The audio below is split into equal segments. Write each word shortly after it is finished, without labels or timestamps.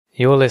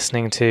You're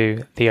listening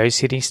to the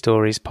OCD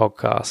Stories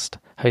podcast,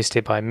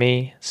 hosted by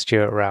me,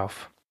 Stuart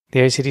Ralph. The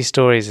OCD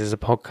Stories is a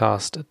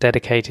podcast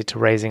dedicated to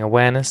raising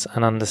awareness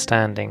and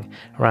understanding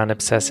around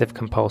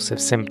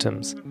obsessive-compulsive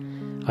symptoms.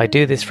 I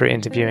do this through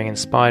interviewing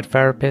inspired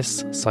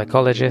therapists,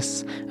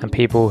 psychologists, and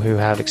people who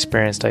have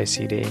experienced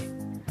OCD.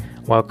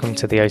 Welcome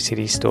to the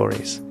OCD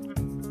Stories.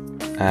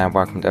 And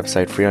welcome to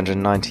episode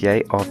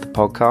 398 of the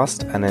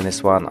podcast. And in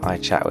this one, I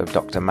chat with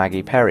Dr.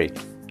 Maggie Perry.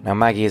 Now,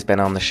 Maggie has been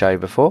on the show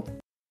before.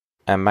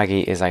 And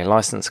Maggie is a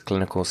licensed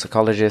clinical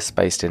psychologist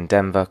based in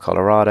Denver,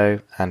 Colorado,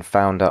 and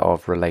founder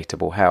of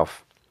Relatable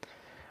Health.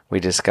 We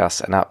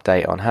discuss an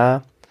update on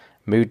her,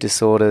 mood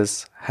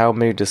disorders, how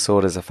mood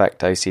disorders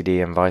affect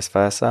OCD and vice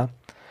versa,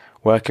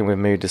 working with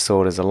mood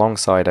disorders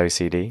alongside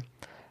OCD,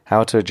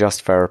 how to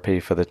adjust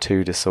therapy for the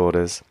two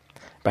disorders,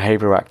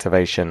 behavioural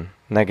activation,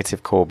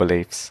 negative core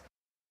beliefs,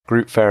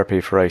 group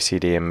therapy for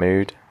OCD and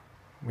mood.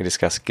 We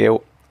discuss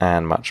guilt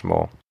and much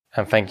more.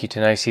 And thank you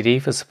to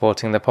NoCD for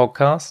supporting the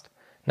podcast.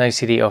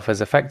 NoCD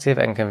offers effective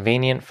and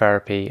convenient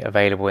therapy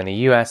available in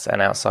the US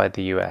and outside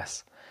the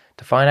US.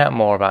 To find out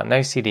more about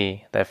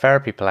NoCD, their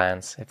therapy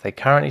plans, if they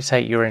currently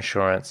take your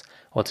insurance,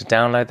 or to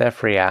download their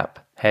free app,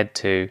 head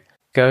to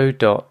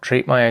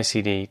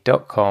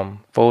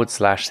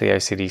go.treatmyocd.com/the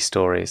OCD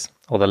stories,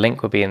 or the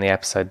link will be in the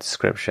episode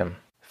description.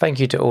 Thank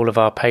you to all of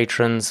our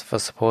patrons for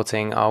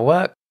supporting our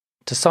work.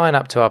 To sign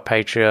up to our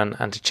Patreon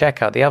and to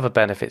check out the other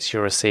benefits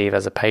you'll receive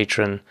as a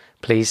patron,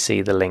 please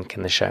see the link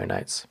in the show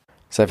notes.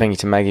 So thank you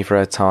to Maggie for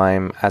her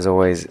time. As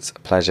always, it's a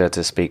pleasure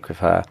to speak with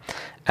her.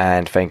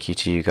 And thank you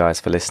to you guys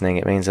for listening.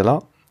 It means a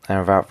lot. And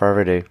without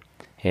further ado,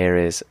 here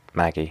is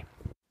Maggie.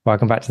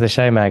 Welcome back to the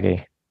show,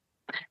 Maggie.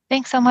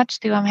 Thanks so much,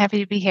 Stu. I'm happy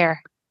to be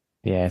here.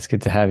 Yeah, it's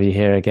good to have you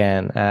here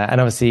again.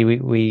 And obviously,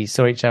 we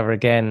saw each other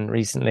again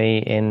recently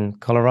in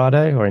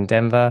Colorado or in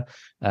Denver.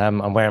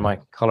 I'm wearing my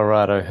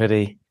Colorado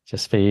hoodie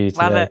just for you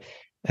today. Love it.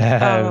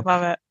 I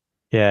love it.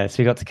 Yeah,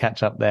 so we got to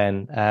catch up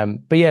then.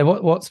 But yeah,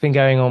 what's been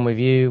going on with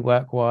you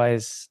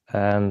work-wise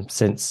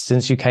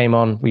since you came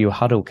on? Were you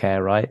Huddle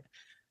Care, right?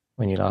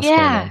 When you last came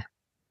on?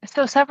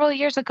 So several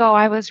years ago,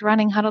 I was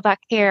running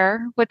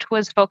Huddle.care, which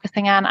was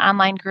focusing on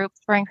online groups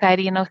for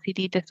anxiety and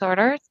OCD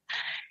disorders.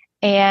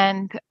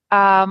 And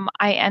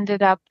I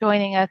ended up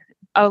joining a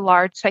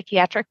large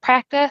psychiatric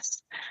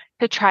practice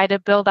to try to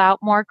build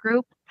out more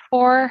groups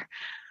for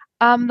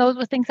those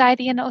with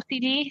anxiety and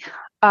OCD.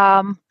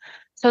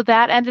 So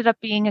that ended up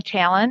being a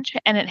challenge,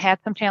 and it had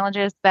some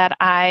challenges that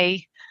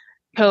I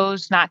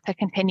chose not to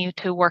continue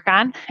to work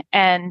on,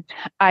 and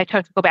I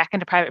chose to go back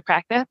into private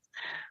practice.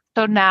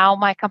 So now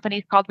my company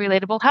is called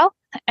Relatable Health,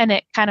 and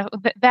it kind of,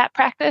 that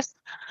practice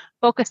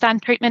focused on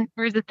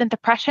treatment-resistant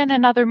depression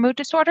and other mood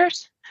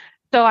disorders.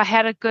 So I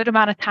had a good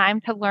amount of time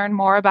to learn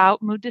more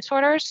about mood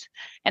disorders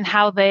and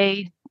how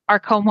they are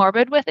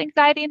comorbid with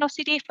anxiety and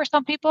OCD for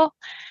some people.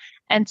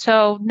 And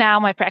so now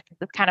my practice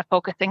is kind of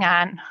focusing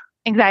on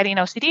anxiety and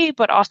OCD,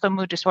 but also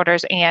mood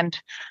disorders, and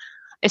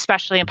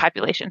especially in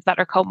populations that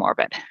are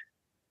comorbid.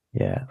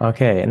 Yeah.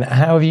 Okay. And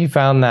how have you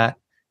found that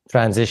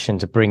transition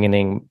to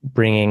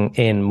bringing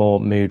in more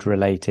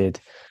mood-related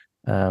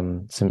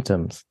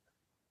symptoms?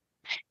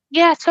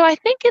 Yeah. So I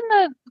think in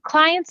the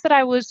clients that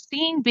I was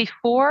seeing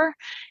before,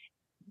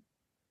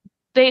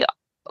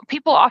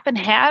 people often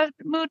have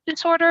mood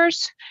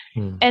disorders,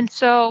 and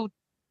so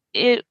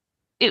it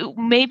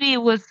maybe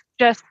it was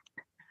just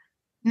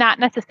not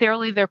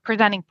necessarily their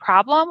presenting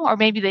problem, or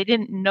maybe they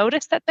didn't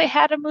notice that they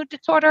had a mood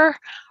disorder,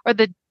 or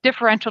the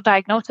differential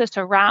diagnosis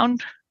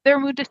around their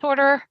mood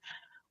disorder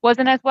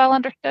wasn't as well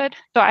understood.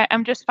 So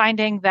I'm just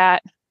finding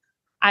that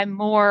I'm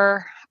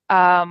more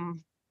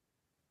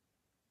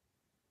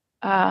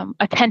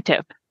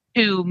attentive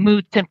to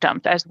mood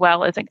symptoms as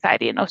well as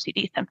anxiety and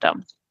OCD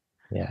symptoms.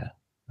 Yeah.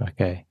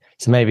 Okay.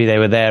 So maybe they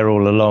were there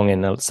all along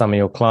in some of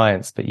your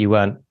clients, but you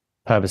weren't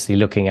purposely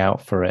looking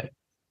out for it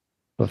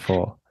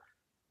before.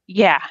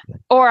 Yeah.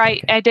 Or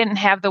Okay. I didn't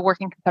have the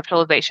working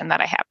conceptualization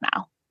that I have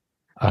now.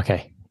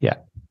 Okay. Yeah.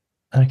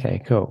 Okay,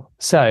 cool.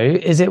 So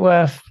is it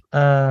worth,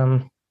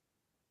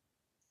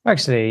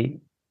 actually,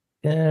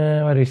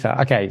 where do we start?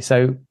 Okay.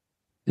 So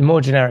the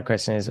more generic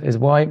question is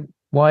why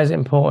is it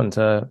important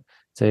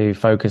to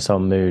focus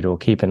on mood or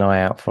keep an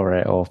eye out for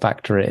it or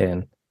factor it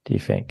in, do you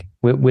think,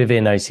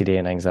 within OCD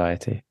and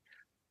anxiety?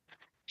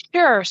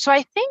 Sure. So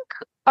I think,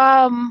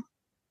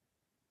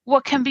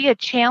 what can be a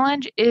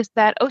challenge is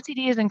that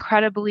OCD is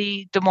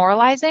incredibly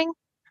demoralizing.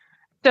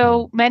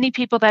 So many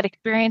people that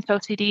experience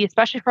OCD,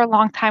 especially for a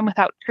long time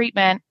without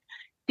treatment,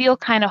 feel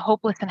kind of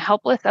hopeless and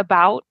helpless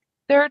about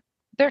their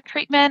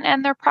treatment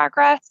and their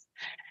progress,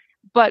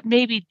 but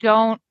maybe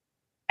don't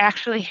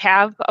actually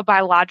have a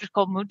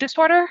biological mood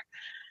disorder.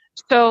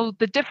 So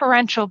the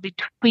differential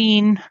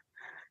between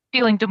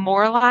feeling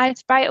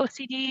demoralized by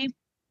OCD,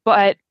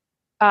 but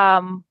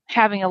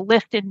having a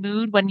lift in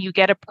mood when you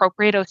get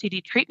appropriate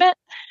OCD treatment,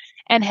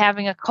 and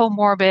having a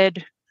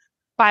comorbid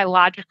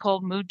biological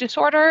mood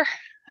disorder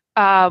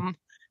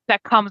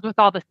that comes with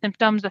all the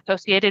symptoms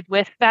associated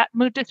with that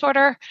mood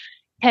disorder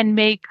can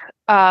make,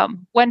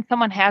 when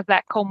someone has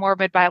that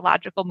comorbid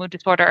biological mood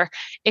disorder,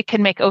 it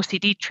can make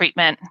OCD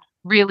treatment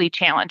really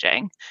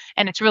challenging.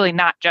 And it's really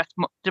not just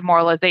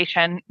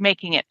demoralization,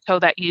 making it so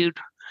that you'd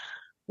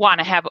want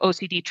to have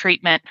OCD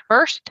treatment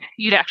first.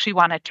 You'd actually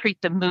want to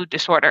treat the mood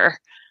disorder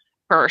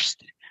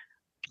first,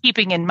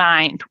 keeping in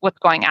mind what's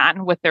going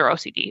on with their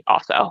OCD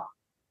also.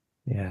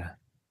 Yeah.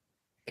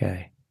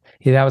 Okay.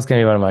 Yeah, that was going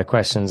to be one of my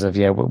questions of,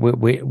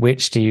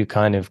 which do you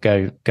kind of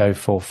go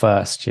for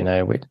first,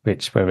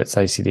 which whether it's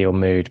OCD or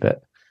mood, but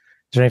is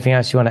there anything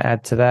else you want to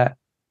add to that?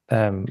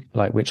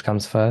 Like which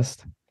comes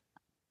first?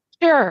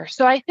 Sure.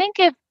 So I think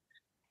if,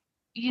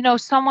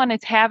 someone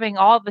is having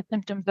all the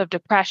symptoms of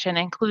depression,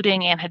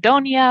 including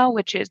anhedonia,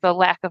 which is the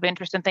lack of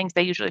interest in things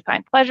they usually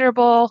find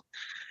pleasurable,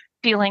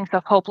 feelings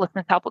of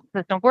hopelessness,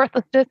 helplessness, and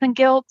worthlessness and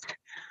guilt,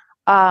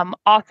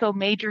 also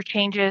major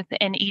changes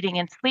in eating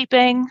and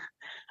sleeping,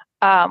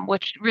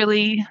 which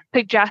really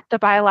suggest a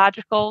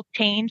biological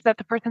change that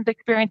the person's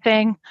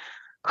experiencing,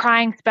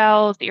 crying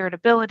spells,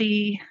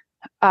 irritability.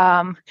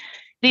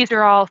 These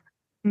are all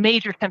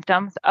major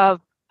symptoms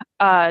of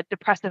a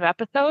depressive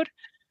episode.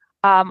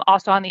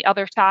 Also on the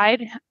other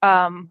side,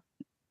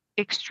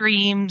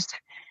 extremes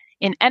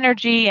in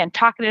energy and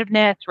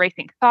talkativeness,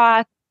 racing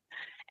thoughts,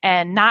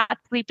 and not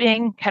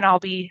sleeping can all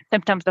be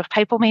symptoms of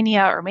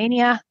hypomania or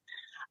mania.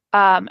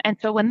 And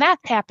so when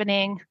that's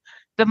happening,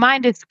 the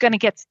mind is going to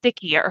get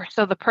stickier.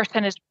 So the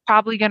person is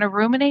probably going to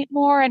ruminate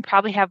more and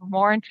probably have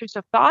more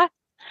intrusive thoughts.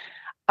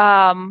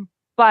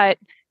 But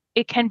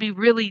it can be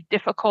really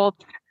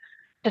difficult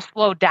to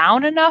slow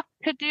down enough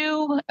to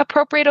do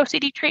appropriate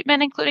OCD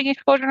treatment, including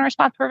exposure and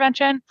response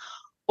prevention,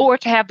 or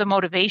to have the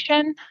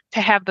motivation, to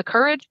have the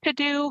courage to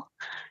do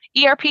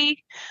ERP.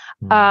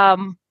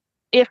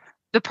 If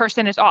the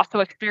person is also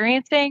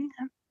experiencing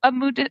a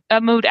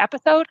mood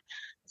episode.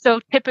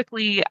 So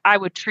typically I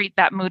would treat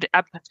that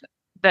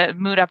the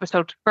mood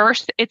episode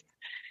first. It's,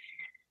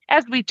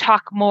 as we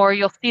talk more,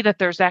 you'll see that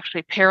there's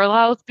actually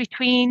parallels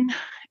between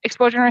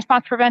exposure and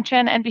response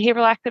prevention and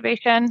behavioral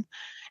activation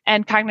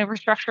and cognitive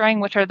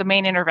restructuring, which are the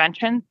main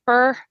interventions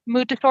for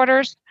mood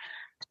disorders.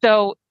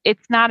 So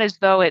it's not as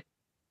though it's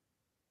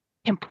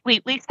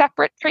completely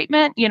separate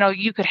treatment.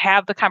 You could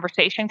have the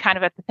conversation kind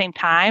of at the same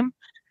time,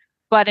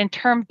 but in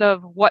terms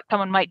of what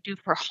someone might do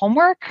for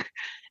homework,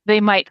 they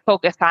might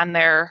focus on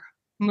their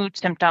mood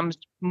symptoms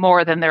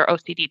more than their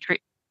OCD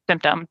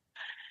symptoms,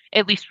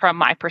 at least from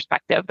my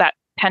perspective. That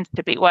tends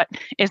to be what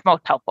is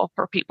most helpful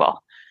for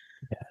people.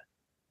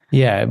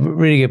 Yeah,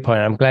 really good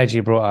point. I'm glad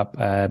you brought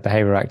up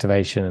behavioral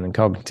activation and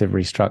cognitive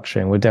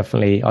restructuring.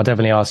 I'll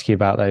definitely ask you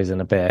about those in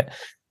a bit.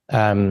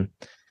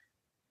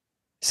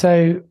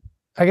 So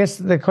I guess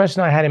the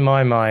question I had in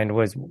my mind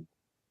was,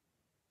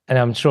 and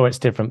I'm sure it's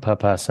different per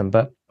person,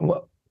 but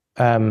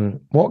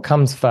what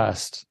comes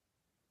first?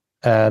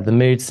 The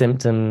mood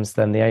symptoms,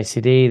 then the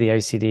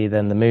OCD,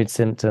 then the mood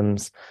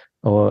symptoms,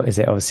 or is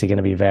it obviously going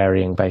to be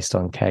varying based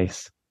on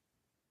case?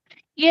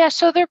 Yeah,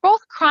 so they're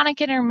both chronic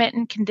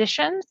intermittent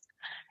conditions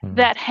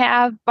that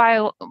have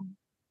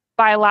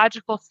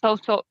biological,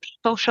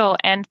 social,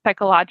 and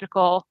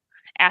psychological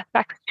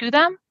aspects to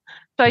them.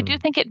 So I do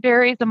think it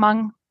varies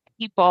among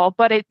people,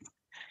 but it's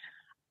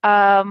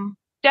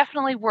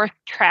definitely worth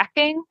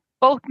tracking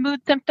both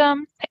mood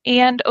symptoms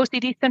and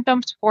OCD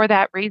symptoms for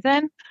that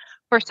reason.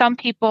 For some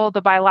people,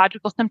 the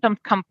biological symptoms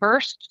come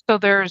first. So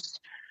there's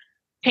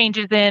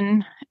changes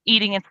in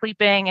eating and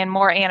sleeping and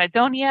more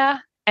anhedonia,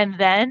 and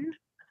then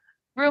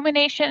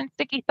rumination,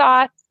 sticky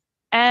thoughts,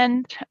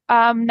 and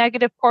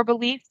negative core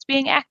beliefs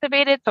being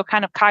activated. So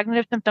kind of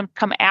cognitive symptoms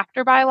come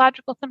after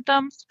biological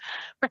symptoms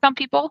for some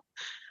people.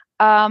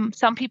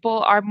 Some people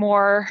are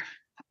more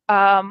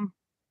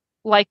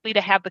likely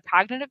to have the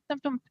cognitive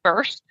symptoms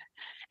first.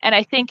 And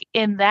I think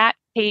in that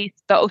case,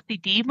 the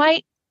OCD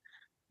might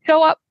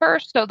show up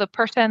first. So the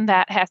person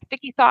that has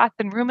sticky thoughts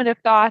and ruminative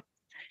thoughts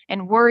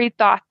and worried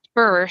thoughts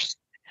first,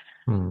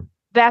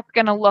 that's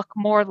going to look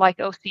more like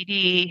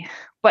OCD.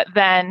 But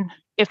then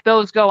if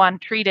those go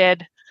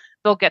untreated,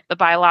 they'll get the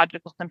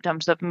biological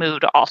symptoms of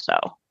mood also.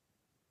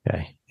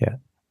 Okay, yeah.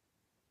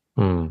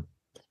 And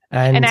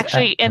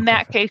actually, in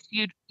that case,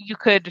 you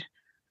could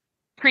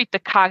treat the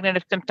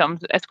cognitive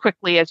symptoms as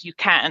quickly as you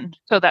can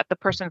so that the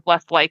person's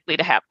less likely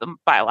to have the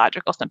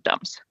biological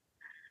symptoms.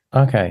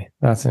 Okay,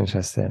 that's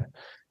interesting.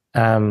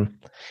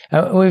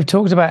 We've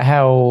talked about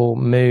how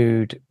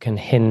mood can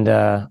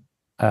hinder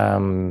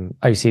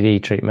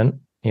OCD treatment,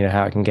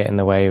 how it can get in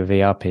the way of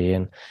ERP.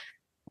 And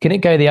can it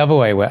go the other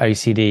way where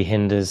OCD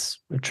hinders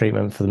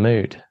treatment for the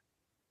mood?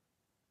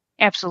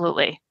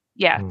 Absolutely.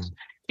 Yes.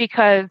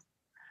 Because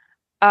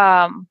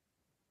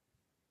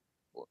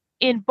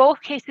in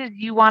both cases,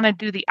 you want to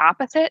do the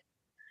opposite.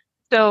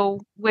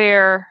 So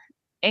where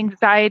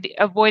anxiety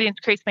avoidance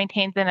creates,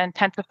 maintains, and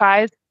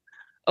intensifies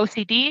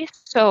OCD.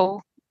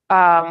 So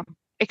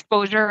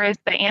exposure is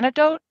the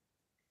antidote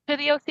to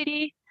the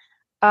OCD.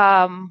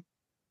 Kind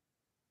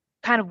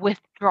of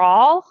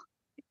withdrawal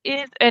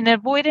is an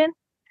avoidance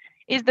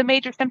is the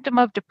major symptom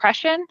of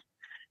depression.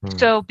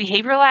 So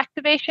behavioral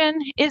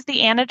activation is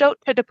the antidote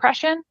to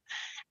depression.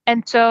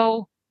 And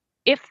so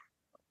if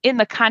in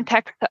the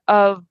context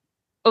of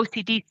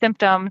OCD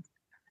symptoms,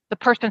 the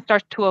person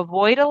starts to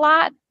avoid a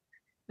lot,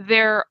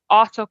 they're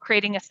also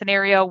creating a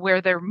scenario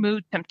where their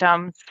mood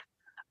symptoms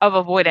of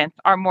avoidance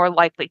are more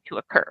likely to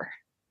occur.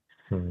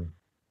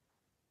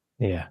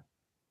 Yeah.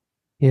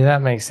 Yeah,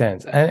 that makes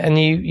sense. And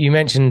you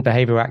mentioned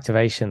behavioral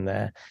activation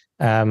there.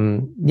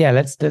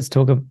 Let's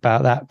talk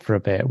about that for a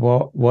bit.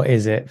 What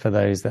is it for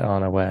those that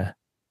aren't aware?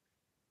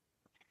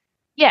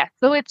 Yeah,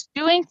 so it's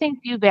doing things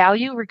you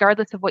value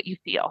regardless of what you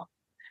feel.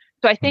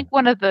 So I think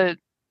one of the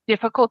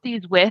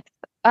difficulties with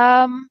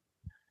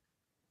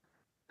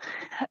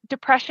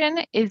depression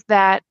is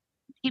that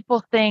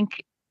people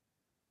think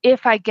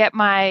if I get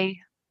my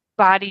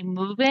body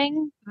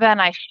moving, then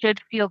I should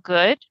feel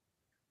good.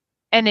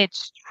 And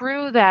it's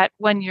true that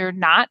when you're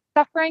not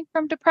suffering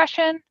from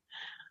depression,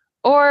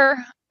 or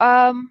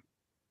I'm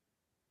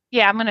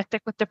going to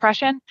stick with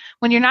depression.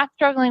 When you're not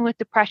struggling with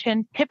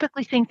depression,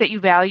 typically things that you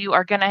value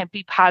are going to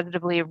be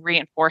positively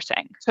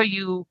reinforcing. So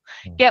you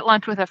get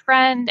lunch with a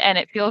friend and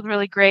it feels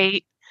really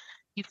great.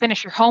 You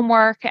finish your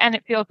homework and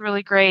it feels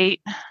really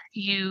great.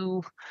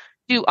 You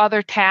do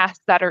other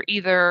tasks that are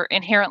either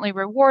inherently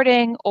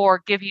rewarding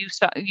or give you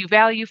you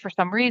value for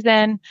some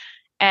reason.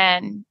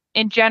 And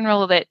in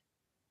general, that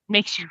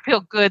makes you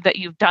feel good that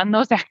you've done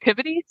those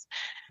activities.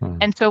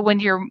 And so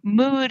when your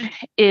mood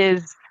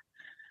is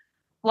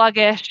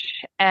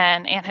sluggish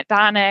and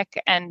anhedonic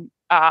and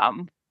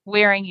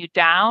wearing you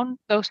down,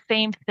 those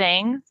same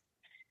things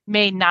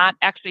may not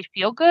actually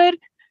feel good.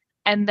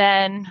 And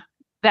then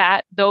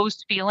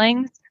those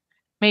feelings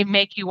may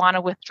make you want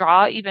to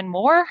withdraw even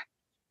more.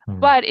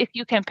 But if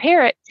you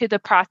compare it to the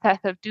process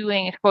of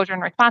doing exposure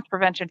and response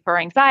prevention for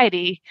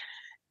anxiety,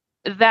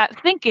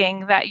 that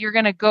thinking that you're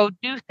going to go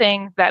do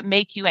things that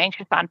make you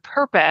anxious on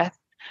purpose,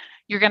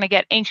 you're going to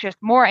get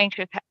more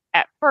anxious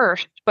at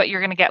first, but you're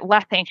going to get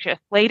less anxious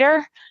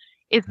later,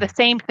 is the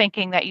same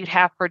thinking that you'd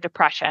have for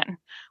depression,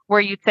 where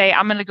you'd say,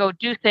 I'm going to go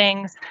do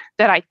things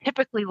that I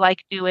typically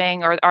like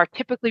doing or are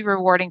typically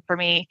rewarding for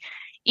me,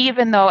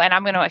 and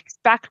I'm going to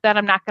expect that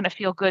I'm not going to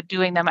feel good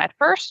doing them at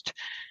first.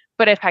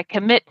 But if I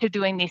commit to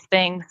doing these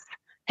things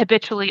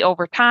habitually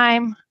over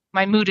time,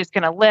 my mood is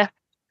going to lift.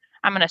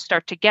 I'm going to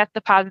start to get the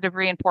positive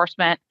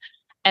reinforcement.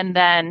 And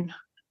then,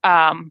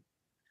 then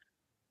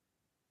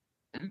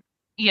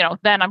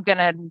I'm going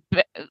to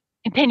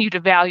continue to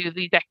value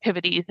these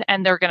activities,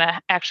 and they're going to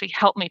actually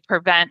help me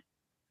prevent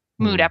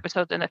mood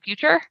episodes in the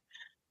future.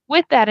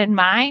 With that in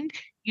mind,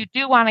 you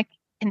do want to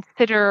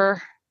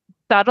consider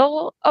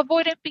subtle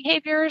avoidant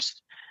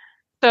behaviors.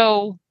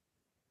 So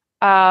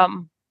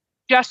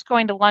just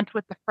going to lunch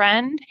with a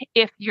friend,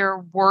 if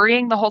you're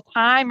worrying the whole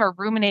time or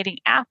ruminating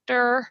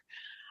after,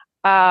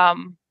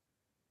 or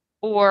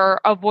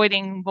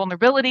avoiding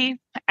vulnerability,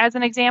 as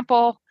an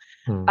example,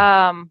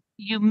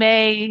 you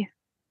may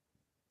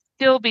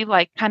still be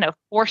kind of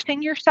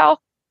forcing yourself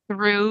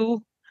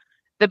through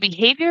the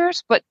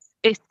behaviors, but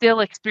still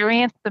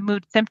experience the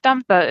mood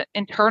symptoms, the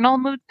internal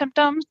mood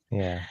symptoms.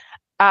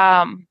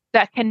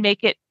 That can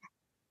make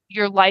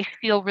your life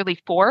feel really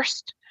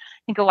forced.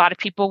 I think a lot of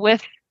people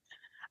with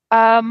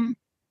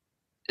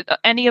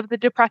any of the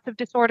depressive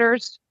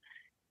disorders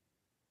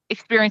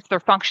experience their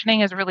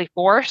functioning as really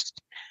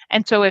forced.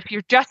 And so if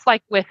you're just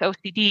like with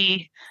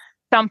OCD,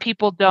 some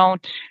people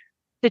don't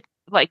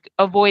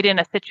avoid in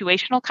a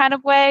situational kind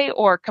of way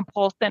or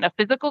compulse in a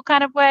physical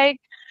kind of way.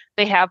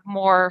 They have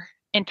more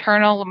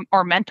internal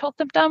or mental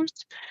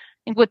symptoms.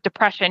 And with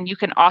depression, you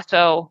can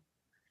also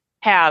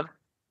have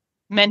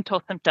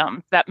mental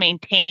symptoms that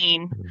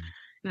maintain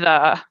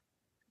the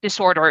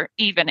disorder,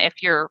 even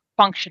if you're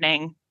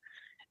functioning,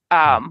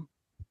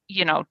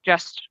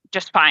 just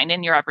fine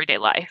in your everyday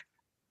life.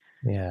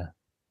 Yeah.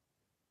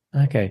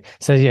 Okay.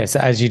 So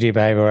as you do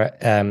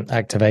behavioral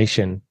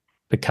activation,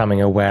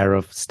 becoming aware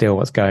of still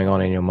what's going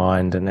on in your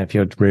mind, and if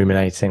you're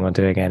ruminating or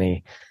doing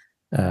any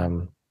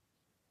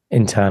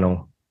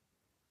internal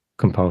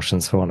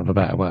compulsions, for want of a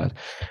better word.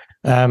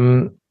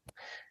 Behavioral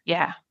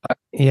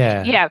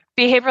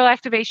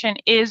activation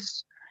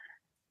is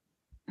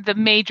the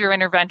major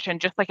intervention,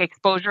 just like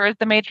exposure is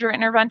the major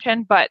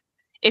intervention. But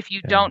if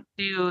you don't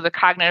do the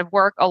cognitive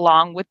work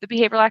along with the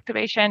behavioral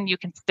activation, you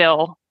can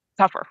still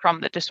suffer from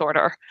the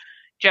disorder.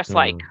 Just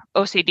like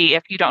OCD,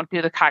 if you don't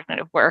do the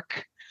cognitive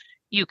work,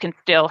 you can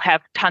still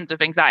have tons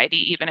of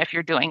anxiety, even if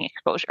you're doing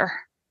exposure.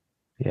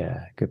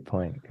 Yeah, good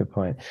point.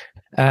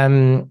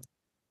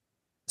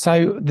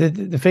 So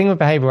the thing with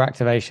behavioral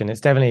activation,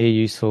 it's definitely a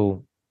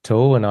useful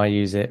tool, and I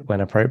use it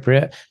when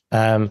appropriate.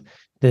 The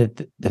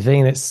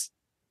thing that's,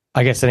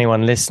 I guess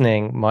anyone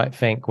listening might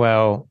think,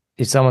 well,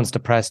 if someone's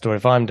depressed or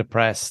if I'm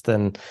depressed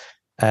and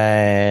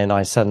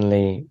I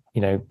suddenly,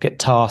 get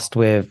tasked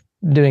with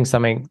doing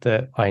something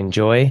that I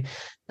enjoy.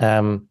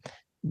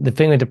 The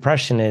thing with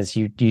depression is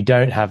you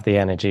don't have the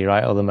energy,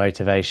 right? Or the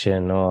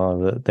motivation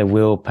or the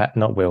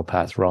not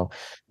willpower, it's wrong.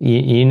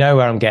 You know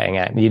where I'm getting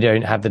at. You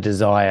don't have the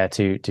desire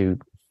to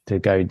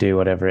go do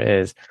whatever it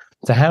is.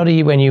 So how do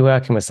you, when you're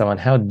working with someone,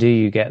 how do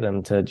you get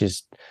them to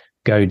just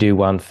go do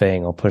one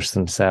thing or push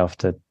themselves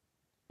to,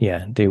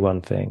 do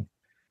one thing?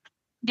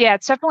 Yeah,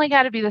 it's definitely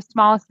got to be the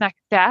smallest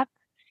next step.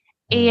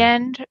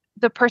 And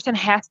the person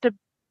has to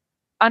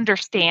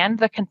understand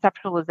the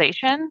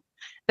conceptualization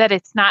that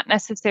it's not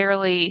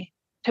necessarily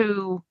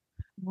to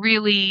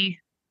really,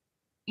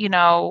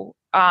 show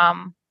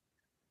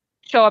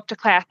up to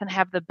class and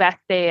have the best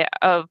day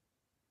of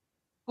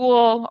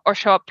school or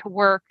show up to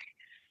work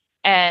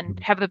and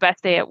have the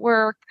best day at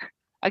work.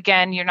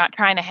 Again, you're not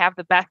trying to have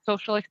the best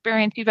social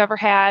experience you've ever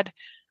had,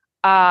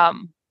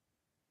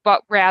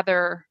 but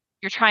rather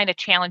you're trying to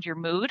challenge your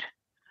mood.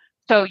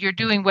 So you're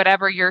doing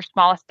whatever your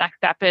smallest next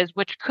step is,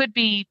 which could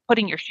be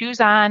putting your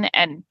shoes on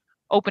and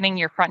opening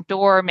your front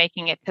door,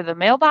 making it to the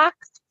mailbox.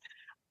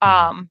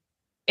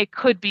 It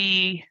could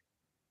be,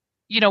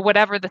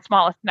 whatever the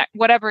smallest,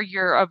 whatever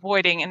you're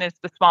avoiding and is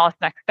the smallest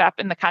next step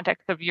in the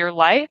context of your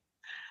life.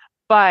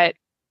 But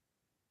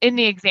in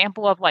the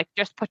example of like,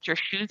 just put your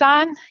shoes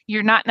on,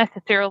 you're not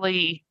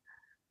necessarily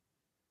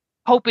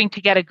hoping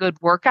to get a good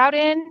workout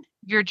in.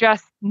 You're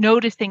just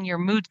noticing your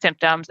mood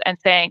symptoms and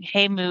saying,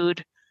 hey,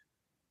 mood,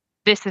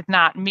 this is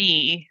not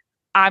me.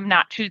 I'm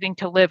not choosing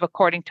to live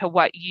according to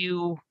what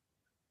you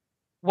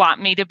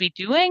want me to be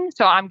doing.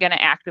 So I'm going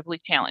to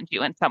actively challenge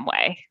you in some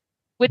way,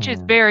 which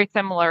is very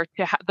similar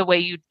to the way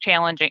you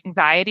challenge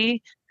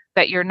anxiety,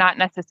 that you're not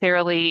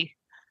necessarily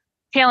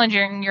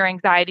challenging your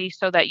anxiety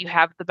so that you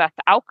have the best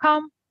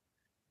outcome,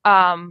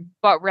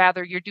 but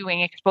rather you're doing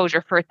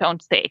exposure for its own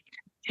sake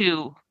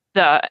to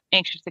the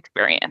anxious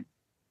experience.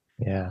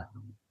 Yeah.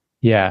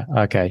 Yeah.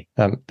 Okay.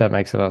 That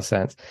makes a lot of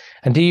sense.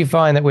 And do you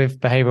find that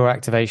with behavioral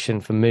activation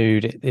for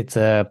mood, it's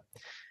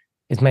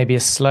maybe a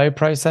slow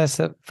process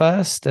at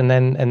first, and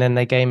then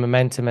they gain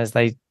momentum as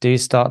they do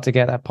start to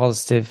get that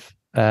positive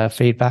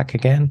feedback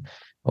again?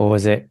 Or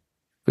does it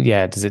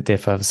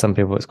differ? For some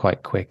people, it's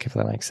quite quick, if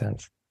that makes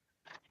sense.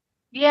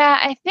 Yeah,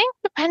 I think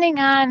depending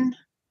on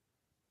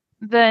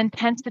the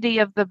intensity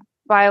of the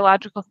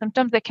biological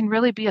symptoms, it can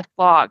really be a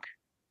slog.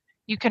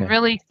 You can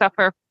really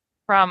suffer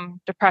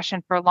from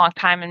depression for a long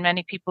time, and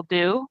many people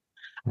do.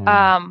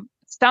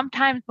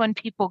 Sometimes when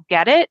people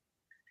get it,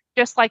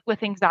 just like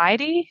with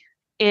anxiety,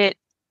 it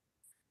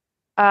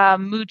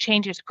mood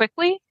changes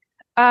quickly,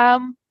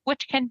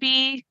 which can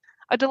be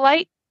a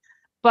delight,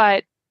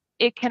 but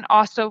it can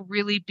also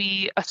really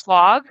be a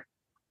slog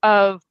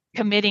of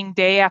committing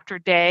day after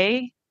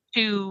day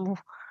to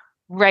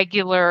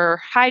regular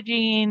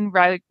hygiene,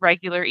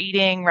 regular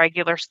eating,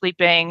 regular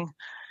sleeping,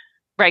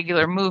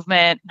 regular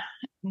movement,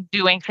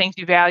 doing things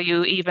you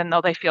value, even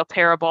though they feel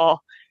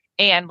terrible.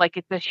 And like,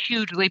 it's a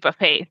huge leap of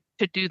faith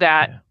to do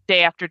that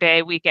day after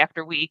day, week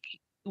after week,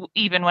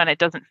 even when it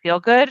doesn't feel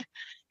good.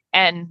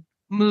 And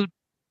mood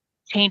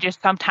changes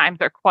sometimes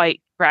are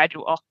quite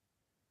gradual.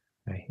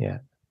 Yeah.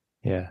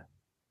 Yeah.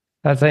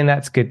 I think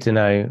that's good to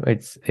know.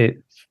 It's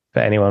for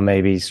anyone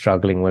maybe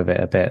struggling with it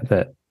a bit,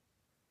 that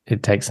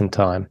it takes some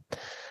time.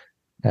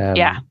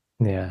 Yeah.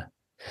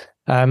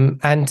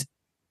 And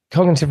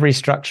cognitive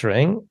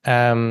restructuring,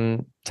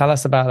 tell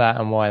us about that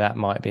and why that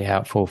might be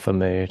helpful for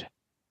mood.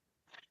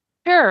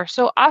 Sure.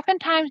 So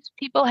oftentimes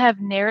people have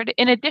narrative,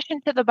 in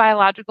addition to the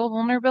biological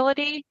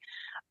vulnerability,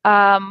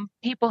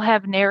 people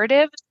have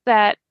narratives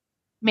that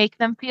make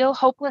them feel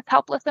hopeless,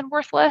 helpless, and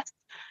worthless.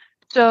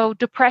 So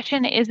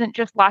depression isn't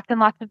just lots and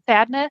lots of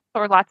sadness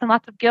or lots and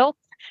lots of guilt.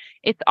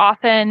 It's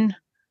often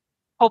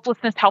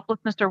hopelessness,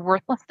 helplessness, or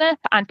worthlessness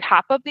on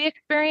top of the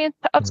experience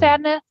of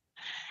sadness.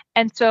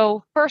 And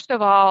so, first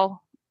of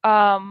all,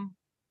 how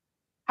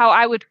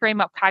I would frame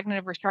up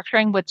cognitive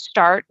restructuring would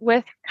start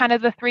with kind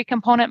of the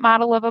 3-component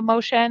model of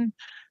emotion.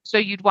 So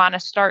you'd want to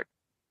start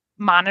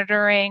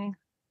monitoring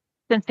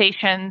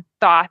sensations,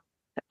 thoughts,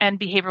 and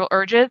behavioral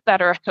urges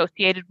that are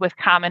associated with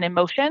common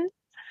emotions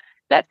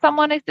that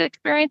someone is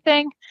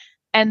experiencing.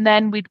 And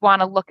then we'd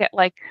want to look at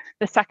like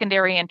the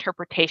secondary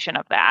interpretation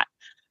of that.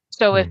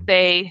 So if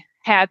they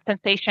had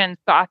sensations,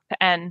 thoughts,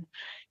 and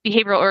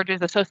behavioral urges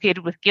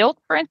associated with guilt,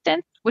 for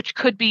instance, which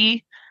could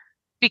be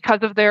because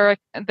of their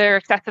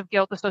excessive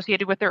guilt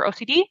associated with their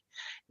OCD,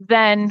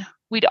 then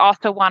we'd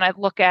also want to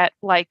look at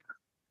like,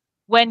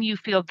 when you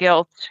feel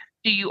guilt,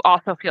 do you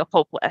also feel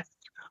hopeless?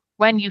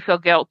 When you feel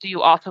guilt, do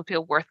you also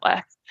feel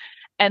worthless?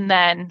 And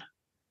then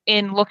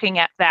in looking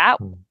at that,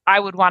 I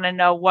would want to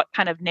know what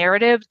kind of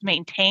narratives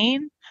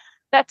maintain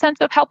that sense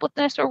of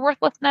helplessness or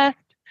worthlessness,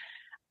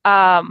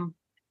 and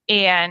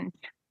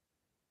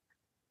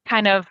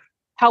kind of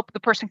help the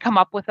person come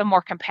up with a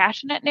more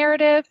compassionate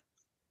narrative,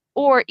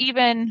 or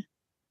even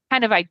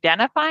kind of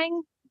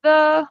identifying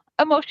the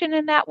emotion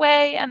in that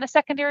way and the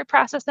secondary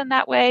process in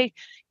that way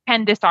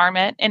can disarm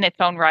it in its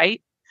own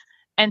right.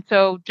 And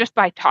so just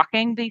by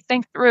talking these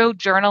things through,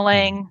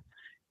 journaling,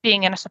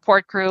 being in a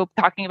support group,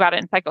 talking about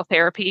it in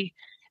psychotherapy,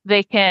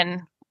 they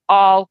can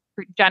all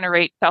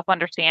generate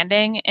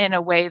self-understanding in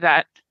a way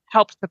that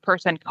helps the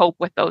person cope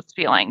with those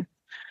feelings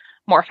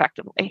more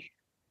effectively.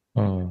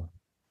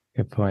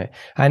 Good point.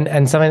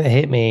 And something that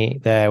hit me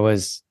there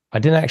was, I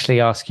didn't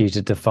actually ask you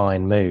to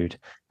define mood,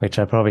 which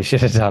I probably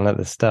should have done at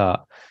the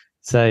start.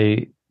 So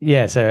I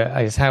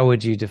guess, how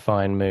would you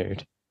define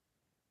mood?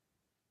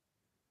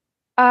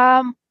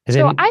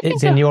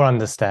 It's in your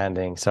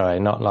understanding. Sorry,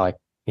 not like,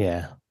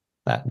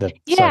 the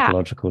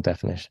psychological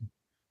definition.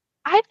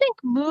 I think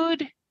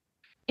mood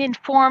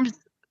informs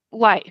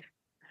life.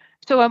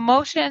 So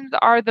emotions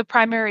are the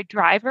primary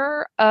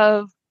driver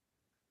of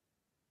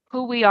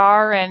who we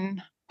are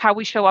and how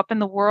we show up in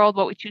the world,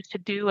 what we choose to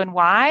do and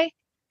why.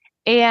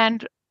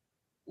 And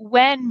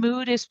when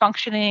mood is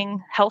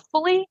functioning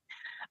healthfully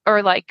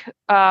or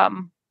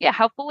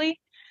healthfully,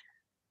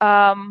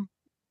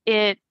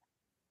 it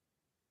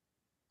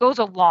goes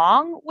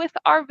along with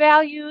our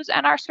values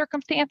and our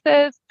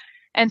circumstances.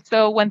 And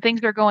so when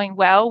things are going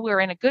well, we're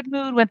in a good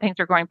mood. When things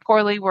are going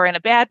poorly, we're in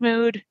a bad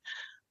mood.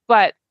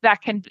 But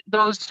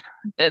the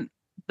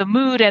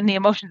mood and the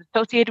emotions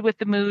associated with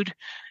the mood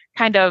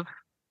kind of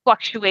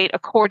fluctuate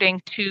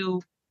according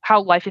to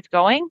how life is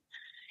going.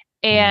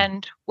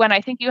 And when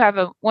I think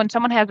when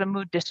someone has a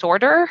mood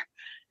disorder,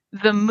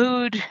 the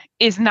mood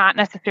is not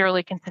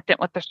necessarily consistent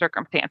with the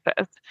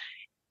circumstances.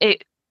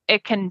 It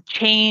can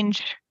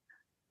change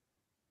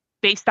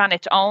based on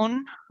its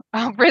own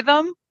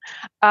rhythm,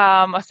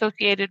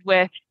 associated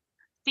with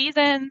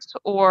seasons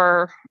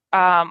or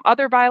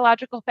other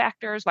biological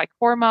factors like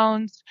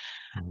hormones,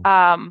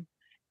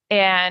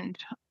 and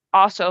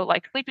also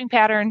like sleeping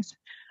patterns.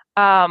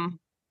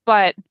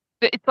 But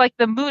it's like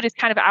the mood is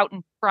kind of out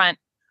in front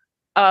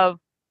of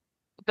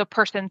the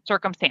person's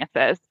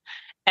circumstances,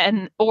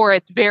 or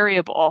it's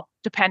variable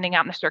depending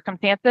on the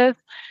circumstances.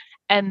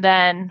 And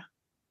then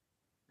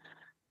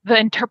the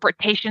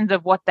interpretations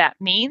of what that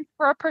means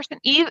for a person,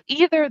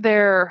 either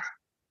their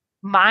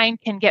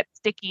mind can get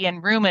sticky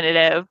and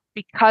ruminative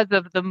because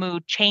of the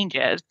mood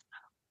changes,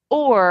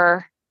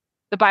 or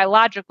the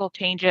biological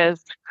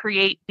changes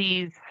create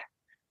these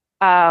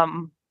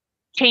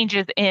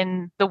changes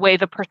in the way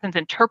the person's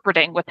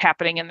interpreting what's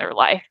happening in their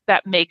life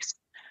that makes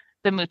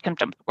the mood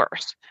symptoms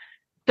worse.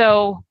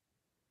 So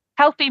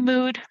healthy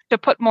mood, to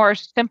put more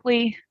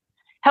simply,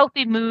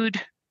 healthy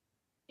mood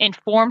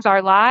informs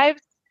our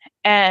lives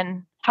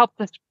and helps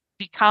us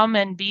become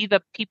and be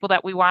the people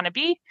that we want to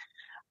be.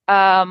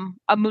 A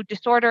mood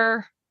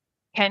disorder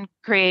can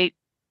create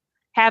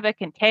havoc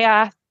and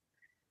chaos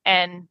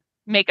and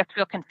make us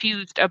feel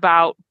confused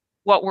about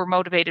what we're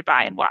motivated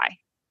by and why.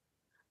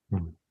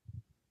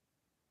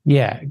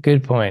 Yeah,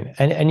 good point.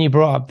 And you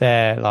brought up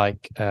there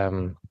like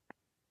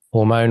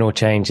hormonal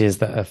changes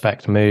that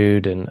affect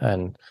mood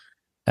and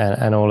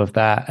all of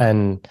that.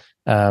 And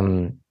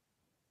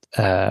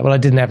I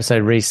did an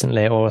episode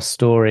recently, or a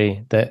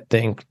story that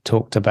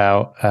talked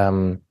about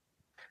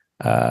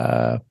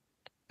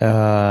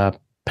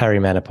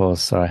perimenopause.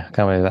 Sorry, I can't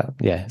remember that.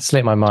 Yeah, it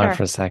slipped my mind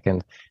for a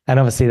second. And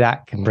obviously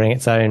that can bring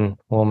its own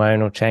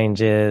hormonal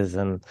changes.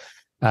 And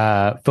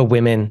for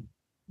women,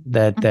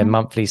 their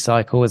monthly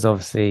cycle is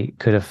obviously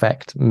could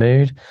affect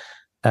mood.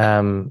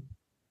 And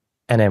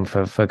then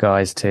for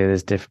guys too,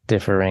 there's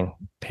differing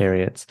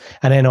periods.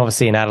 And then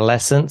obviously in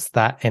adolescence,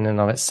 that in and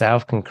of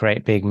itself can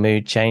create big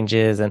mood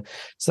changes. And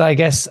so I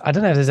guess, I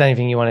don't know if there's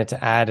anything you wanted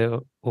to add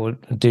or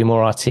do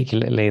more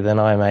articulately than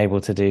I'm able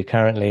to do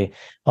currently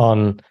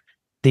on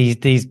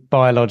these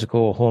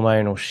biological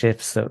hormonal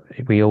shifts that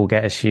we all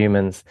get as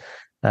humans,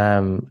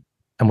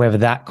 and whether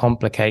that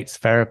complicates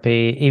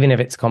therapy, even if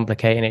it's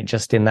complicating it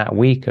just in that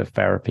week of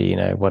therapy,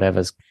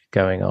 whatever's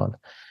going on.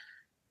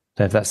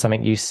 So if that's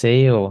something you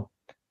see or...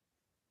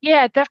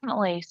 Yeah,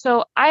 definitely.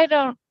 So I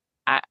don't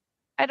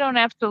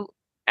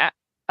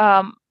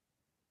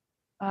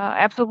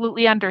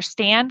absolutely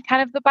understand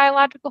kind of the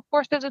biological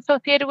forces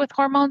associated with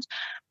hormones,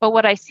 but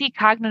what I see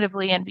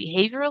cognitively and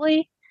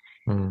behaviorally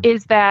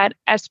is that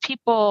as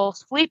people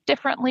sleep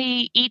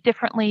differently, eat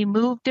differently,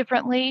 move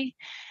differently,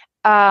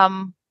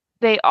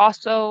 they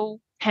also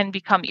can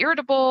become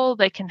irritable.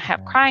 They can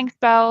have crying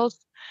spells.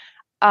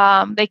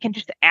 They can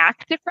just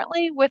act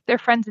differently with their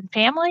friends and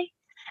family,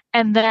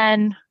 and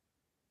then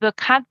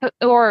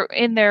or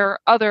in their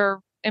other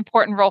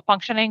important role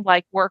functioning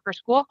like work or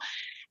school.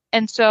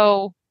 And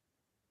so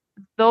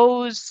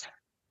those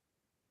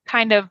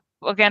kind of,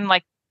 again,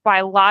 like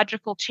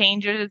biological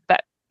changes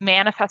that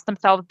manifest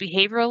themselves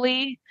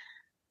behaviorally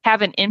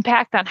have an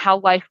impact on how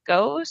life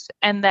goes.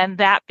 And then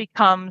that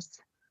becomes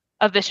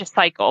a vicious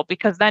cycle,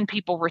 because then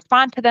people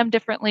respond to them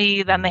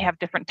differently. Then they have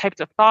different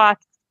types of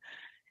thoughts.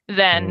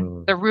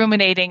 Then they're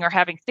ruminating or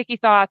having sticky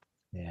thoughts.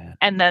 Yeah.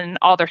 And then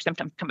all their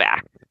symptoms come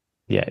back.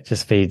 Yeah, it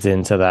just feeds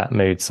into that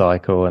mood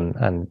cycle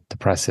and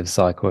depressive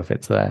cycle if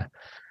it's there.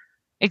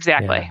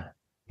 Exactly.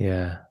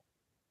 Yeah.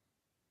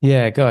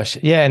 Yeah, gosh.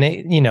 Yeah, and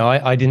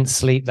I didn't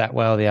sleep that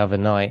well the other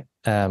night.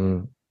 I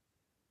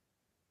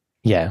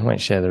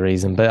won't share the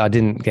reason, but I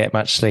didn't get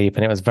much sleep,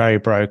 and it was very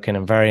broken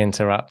and very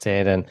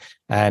interrupted. And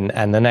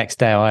the next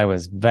day I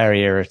was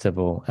very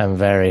irritable and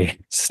very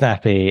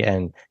snappy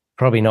and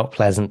probably not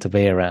pleasant to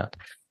be around.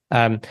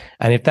 And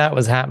if that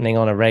was happening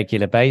on a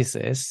regular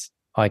basis,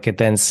 I could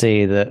then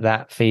see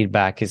that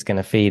feedback is going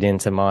to feed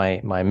into my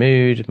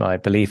mood, my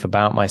belief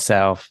about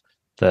myself,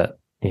 that,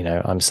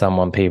 I'm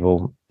someone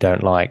people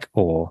don't like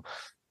or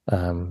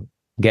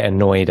get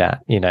annoyed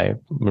at,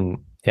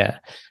 Yeah.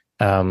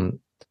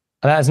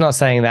 that's not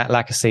saying that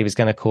lack of sleep is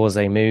going to cause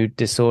a mood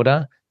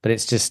disorder, but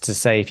it's just to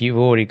say if you've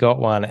already got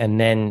one and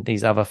then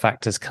these other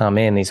factors come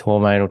in, these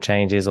hormonal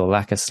changes or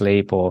lack of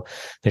sleep or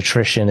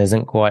nutrition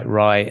isn't quite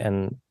right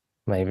and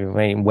maybe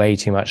way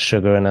too much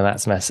sugar, and then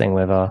that's messing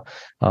with our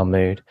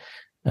mood.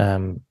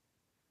 Yeah.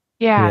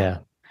 Yeah.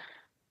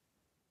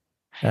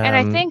 And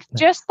I think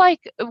just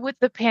like with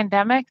the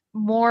pandemic,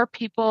 more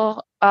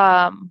people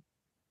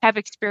have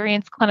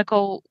experienced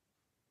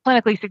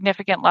clinically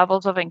significant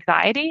levels of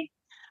anxiety,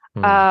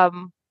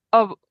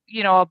 of,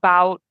 you know,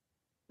 about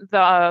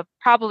the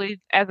probably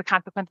as a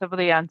consequence of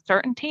the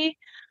uncertainty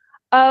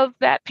of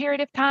that period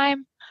of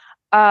time.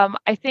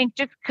 I think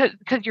just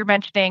because you're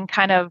mentioning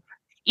kind of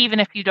even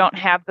if you don't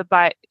have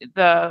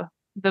the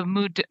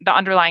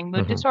underlying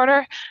mood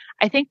disorder,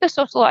 I think the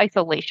social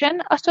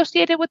isolation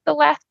associated with the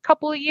last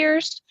couple of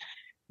years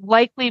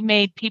likely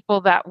made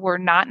people that were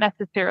not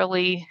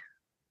necessarily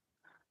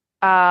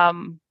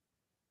clinically,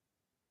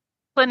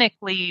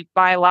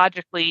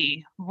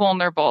 biologically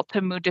vulnerable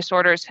to mood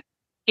disorders,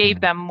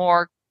 gave them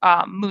more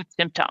mood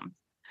symptoms.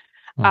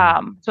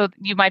 So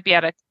you might be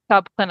at a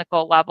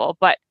subclinical level,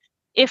 but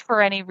if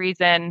for any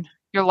reason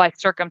your life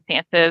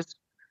circumstances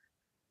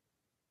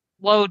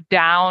slowed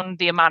down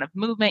the amount of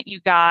movement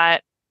you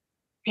got,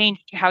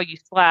 changed how you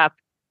slept,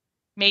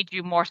 made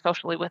you more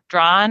socially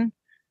withdrawn,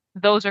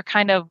 those are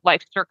kind of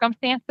life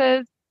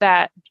circumstances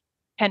that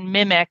can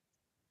mimic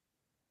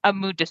a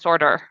mood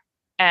disorder.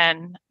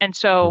 And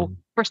so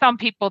for some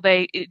people,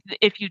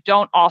 if you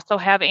don't also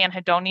have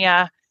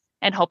anhedonia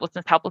and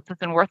hopelessness, helplessness,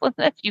 and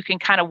worthlessness, you can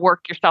kind of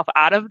work yourself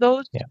out of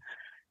those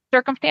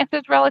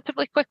circumstances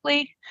relatively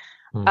quickly.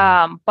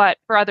 But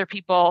for other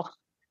people,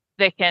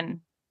 they can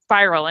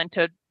spiral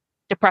into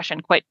depression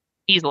quite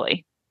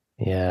easily.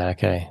 Yeah,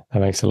 okay. That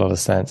makes a lot of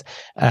sense.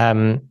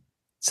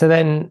 So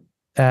then,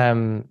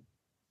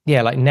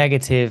 like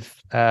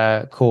negative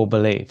core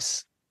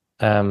beliefs.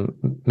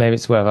 Maybe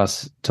it's worth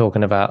us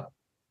talking about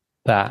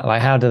that.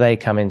 Like, how do they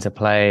come into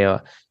play,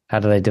 or how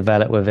do they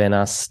develop within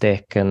us,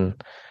 stick,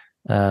 and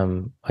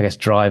I guess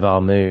drive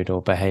our mood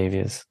or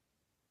behaviors?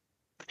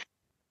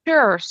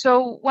 Sure.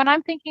 So when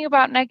I'm thinking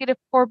about negative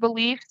core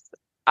beliefs,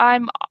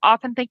 I'm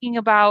often thinking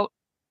about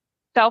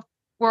self,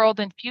 world,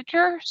 and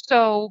future.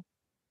 So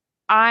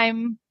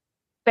I'm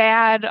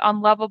bad,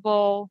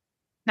 unlovable,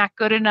 not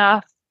good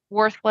enough,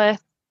 worthless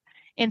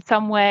in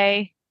some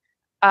way.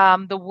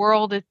 The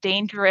world is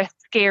dangerous,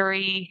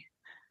 scary,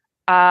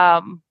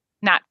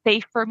 not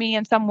safe for me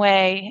in some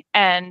way,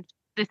 and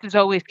this is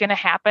always going to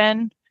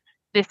happen.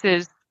 This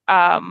is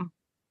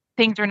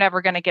things are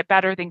never going to get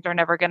better. Things are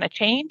never going to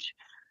change.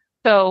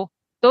 So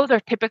those are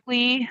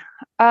typically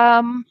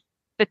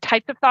the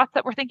types of thoughts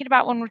that we're thinking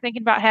about when we're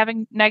thinking about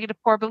having negative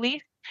core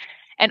beliefs.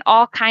 And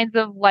all kinds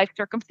of life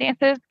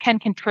circumstances can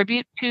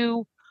contribute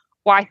to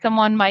why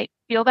someone might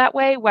feel that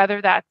way, whether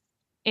that's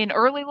in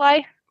early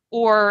life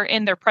or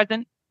in their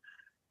present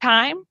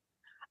time.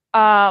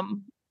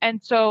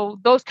 And so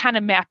those kind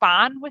of map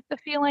on with the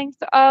feelings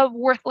of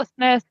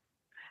worthlessness,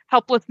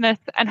 helplessness,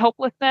 and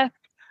hopelessness,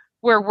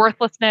 where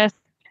worthlessness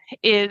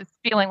is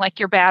feeling like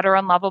you're bad or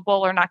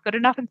unlovable or not good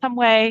enough in some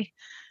way.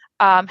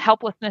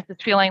 Helplessness is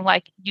feeling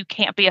like you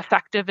can't be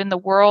effective in the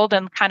world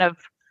and kind of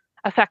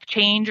affect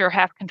change or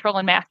have control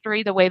and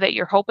mastery the way that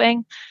you're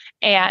hoping.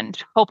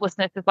 And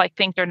hopelessness is like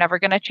things are never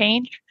going to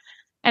change.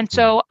 And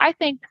so I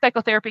think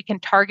psychotherapy can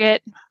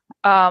target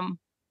all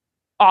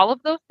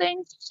of those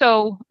things.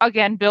 So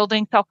again,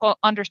 building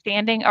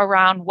self-understanding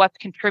around what's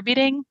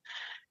contributing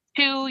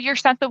to your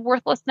sense of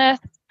worthlessness.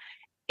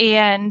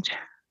 And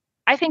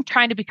I think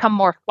trying to become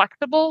more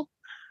flexible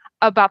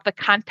about the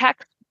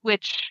context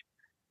which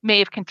may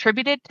have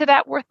contributed to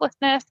that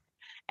worthlessness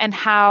and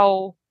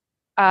how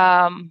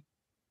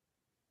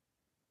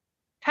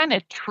kind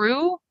of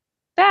true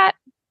that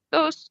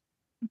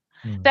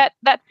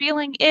that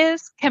feeling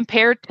is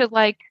compared to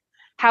like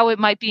how it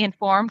might be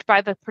informed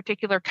by the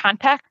particular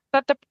context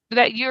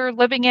that you're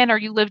living in or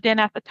you lived in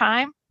at the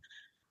time.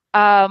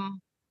 And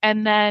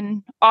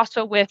then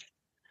also with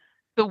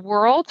the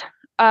world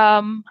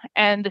and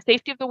the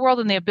safety of the world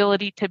and the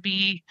ability to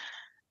be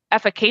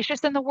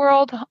efficacious in the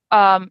world.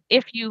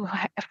 If you,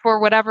 for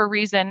whatever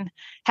reason,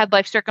 had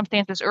life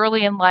circumstances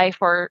early in life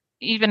or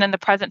even in the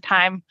present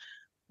time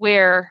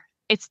where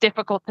it's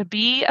difficult to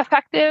be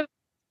effective,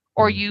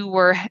 or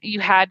you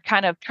had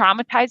kind of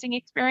traumatizing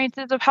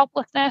experiences of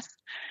helplessness,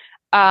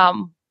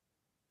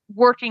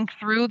 working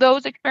through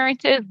those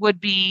experiences would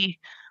be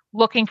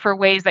looking for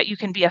ways that you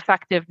can be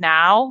effective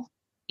now.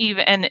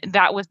 And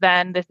that was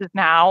then, this is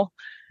now.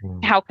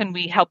 How can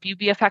we help you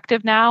be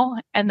effective now?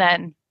 And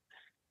then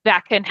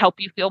that can help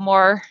you feel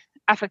more,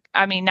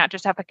 not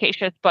just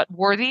efficacious, but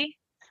worthy.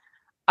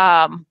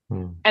 And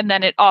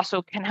then it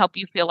also can help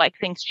you feel like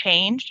things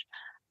change.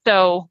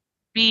 So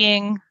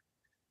doing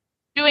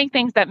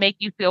things that make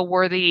you feel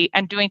worthy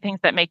and doing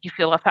things that make you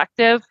feel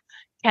effective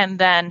can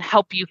then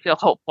help you feel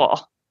hopeful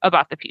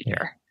about the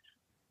future.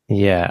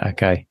 Yeah.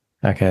 Okay.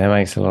 That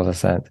makes a lot of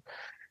sense.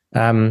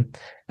 And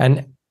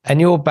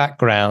your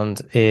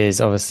background is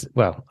obviously,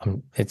 well,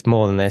 it's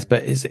more than this,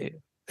 but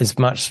as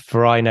much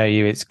for I know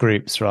you, it's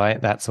groups, right?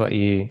 That's what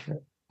you.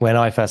 When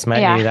I first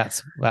met you,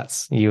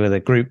 that's you were the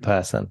group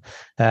person.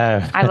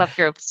 I love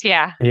groups.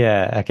 Yeah.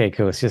 Yeah. Okay.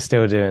 Cool. So you're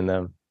still doing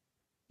them.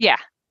 Yeah.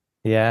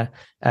 Yeah.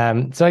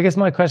 So I guess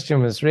my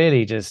question was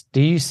really just: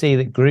 do you see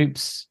that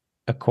groups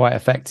are quite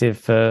effective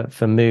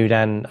for mood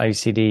and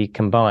OCD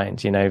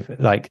combined? You know,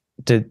 like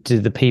do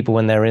the people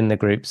when they're in the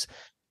groups,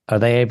 are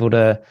they able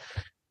to?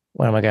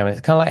 Where am I going with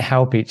it? Kind of like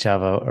help each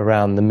other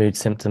around the mood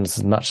symptoms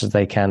as much as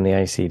they can the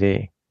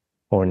OCD,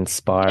 or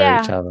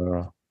inspire each Yeah. other.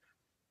 Or...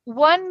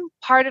 One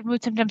part of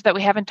mood symptoms that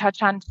we haven't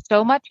touched on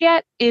so much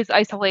yet is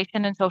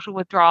isolation and social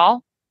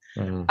withdrawal.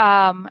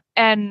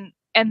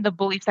 And the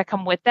beliefs that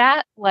come with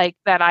that, like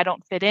that I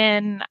don't fit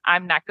in,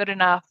 I'm not good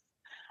enough,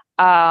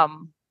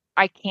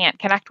 I can't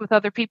connect with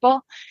other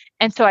people.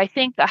 And so I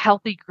think a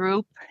healthy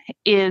group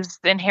is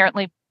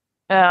inherently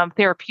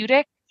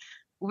therapeutic,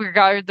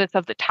 regardless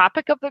of the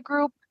topic of the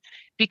group,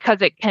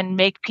 because it can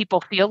make people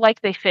feel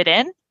like they fit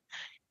in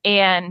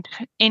and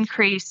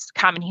increase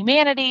common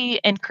humanity,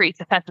 increase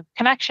a sense of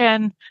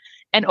connection,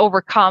 and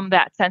overcome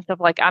that sense of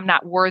like, I'm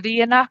not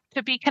worthy enough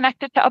to be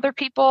connected to other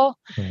people.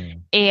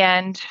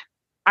 And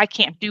I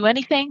can't do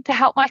anything to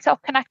help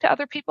myself connect to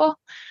other people.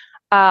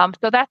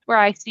 So that's where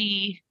I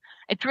see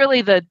it's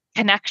really the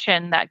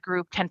connection that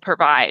group can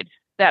provide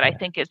that I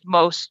think is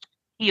most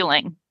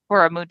healing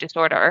for a mood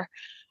disorder.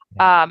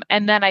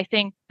 And then I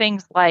think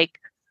things like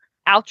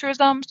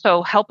altruism,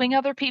 so helping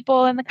other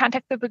people in the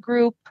context of the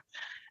group,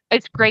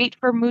 it's great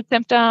for mood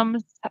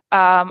symptoms.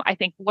 I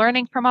think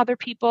learning from other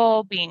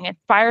people, being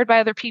inspired by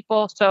other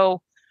people.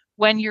 So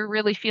when you're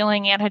really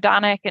feeling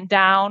anhedonic and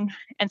down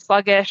and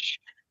sluggish,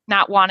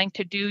 not wanting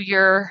to do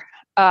your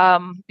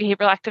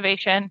behavioral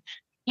activation,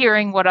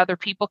 hearing what other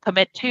people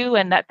commit to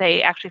and that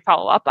they actually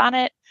follow up on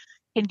it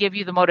can give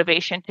you the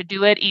motivation to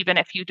do it, even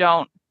if you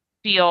don't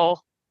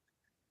feel,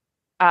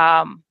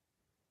 again,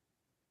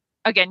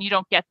 you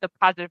don't get the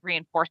positive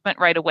reinforcement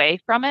right away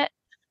from it.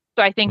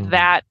 So I think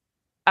that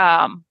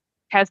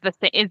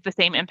is the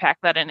same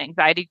impact that an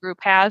anxiety group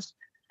has,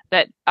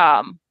 that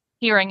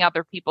hearing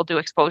other people do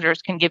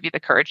exposures can give you the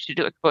courage to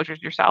do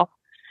exposures yourself.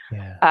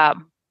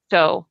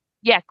 So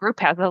group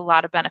has a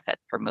lot of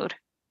benefits for mood.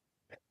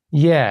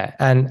 Yeah,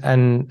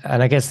 and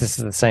I guess this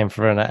is the same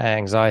for an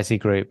anxiety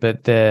group,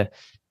 but the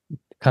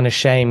kind of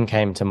shame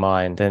came to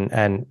mind,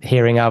 and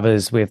hearing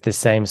others with the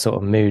same sort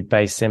of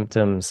mood-based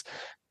symptoms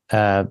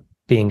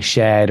being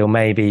shared, or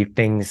maybe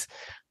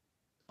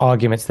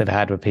arguments they've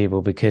had with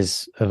people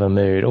because of a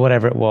mood or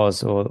whatever it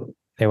was, or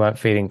they weren't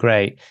feeling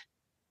great.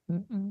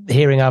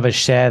 Hearing others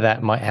share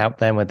that might help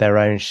them with their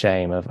own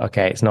shame of,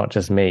 okay, it's not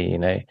just me, you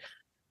know?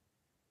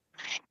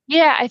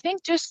 Yeah, I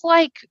think just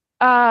like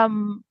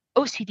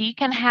OCD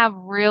can have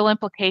real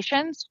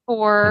implications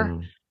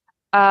for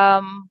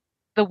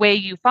the way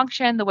you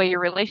function, the way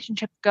your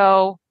relationships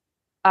go,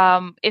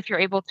 if you're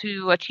able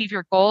to achieve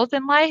your goals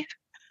in life.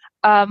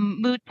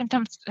 Mood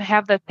symptoms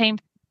have the same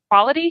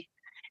quality.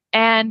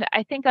 And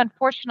I think,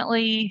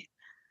 unfortunately,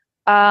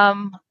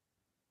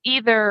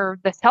 either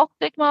the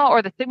self-stigma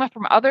or the stigma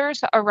from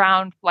others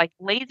around like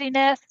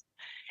laziness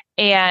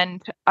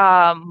and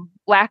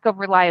lack of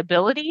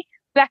reliability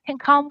that can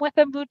come with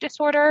a mood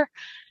disorder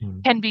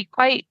can be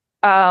quite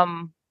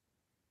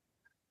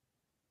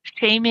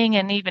shaming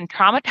and even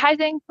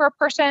traumatizing for a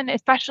person,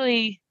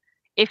 especially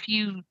if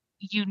you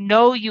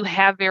know you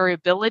have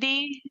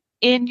variability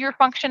in your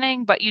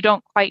functioning, but you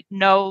don't quite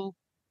know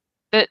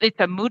that it's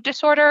a mood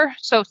disorder.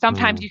 So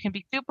sometimes you can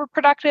be super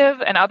productive,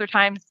 and other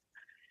times,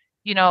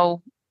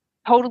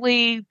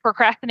 totally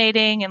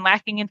procrastinating and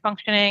lacking in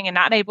functioning and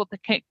not able to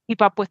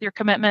keep up with your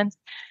commitments.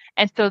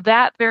 And so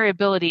that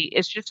variability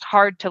is just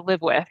hard to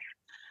live with.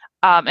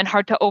 And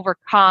hard to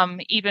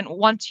overcome even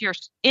once you're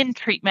in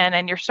treatment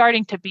and you're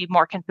starting to be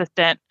more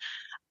consistent,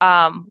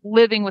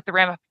 living with the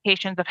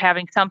ramifications of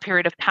having some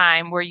period of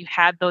time where you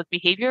had those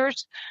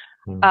behaviors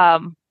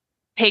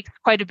takes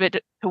quite a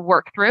bit to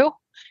work through.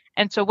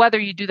 And so whether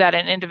you do that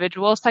in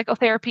individual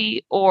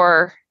psychotherapy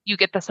or you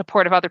get the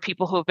support of other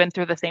people who have been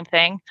through the same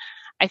thing,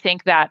 I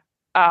think that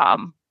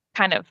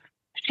kind of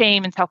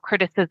shame and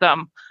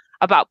self-criticism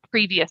about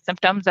previous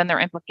symptoms and their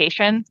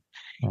implications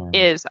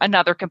is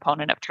another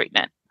component of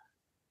treatment.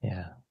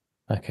 Yeah.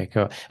 Okay,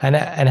 cool. And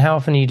how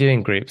often are you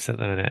doing groups at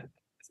the minute?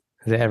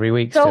 Is it every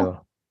week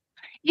still?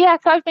 Yeah,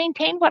 so I've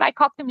maintained what I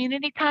call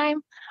community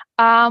time,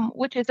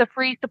 which is a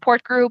free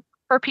support group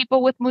for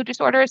people with mood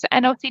disorders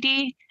and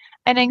OCD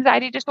and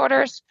anxiety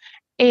disorders.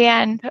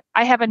 And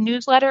I have a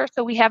newsletter,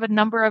 so we have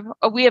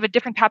a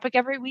different topic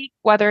every week,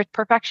 whether it's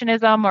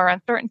perfectionism or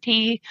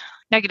uncertainty,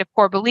 negative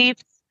core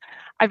beliefs.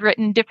 I've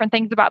written different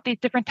things about these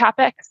different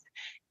topics,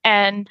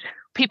 and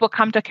people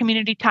come to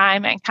community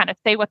time and kind of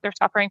say what they're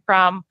suffering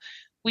from.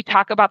 We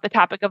talk about the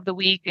topic of the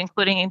week,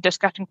 including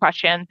discussion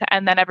questions,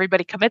 and then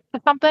everybody commits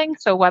to something.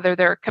 So whether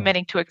they're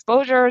committing to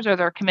exposures or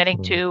they're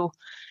committing to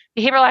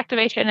behavioral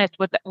activation, it's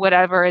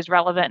whatever is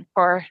relevant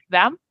for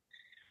them.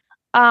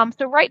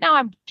 So right now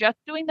I'm just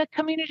doing the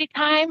community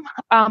time,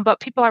 but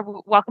people are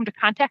welcome to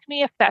contact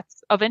me if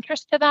that's of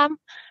interest to them.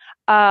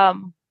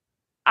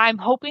 I'm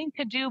hoping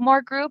to do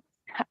more groups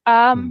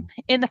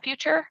in the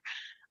future,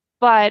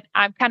 but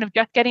I'm kind of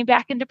just getting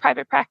back into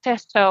private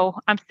practice, so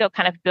I'm still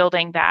kind of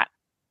building that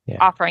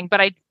offering.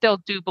 But I still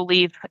do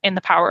believe in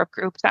the power of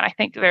groups, and I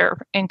think they're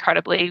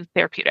incredibly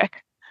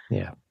therapeutic.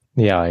 Yeah,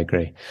 I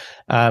agree.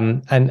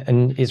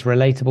 And is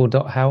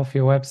relatable.health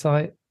your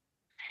website?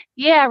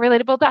 Yeah,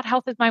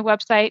 relatable.health is my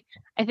website.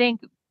 I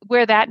think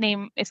where that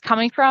name is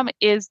coming from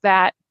is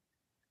that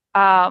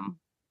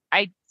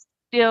I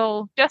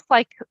still, just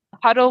like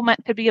huddle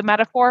meant to be a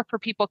metaphor for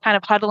people kind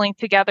of huddling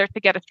together to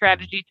get a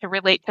strategy to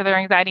relate to their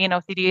anxiety and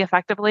OCD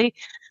effectively,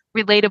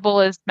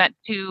 relatable is meant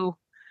to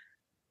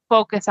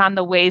focus on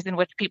the ways in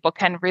which people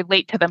can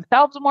relate to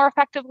themselves more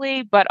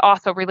effectively, but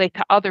also relate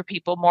to other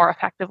people more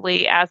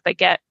effectively as they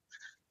get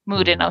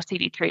mood and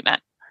OCD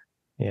treatment.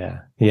 Yeah,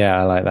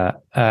 I like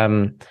that.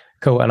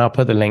 Cool, and I'll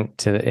put the link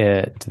to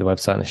the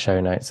website in the show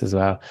notes as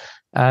well.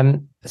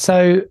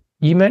 So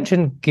you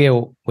mentioned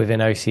guilt within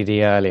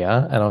OCD earlier,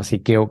 and obviously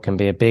guilt can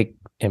be a big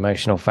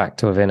emotional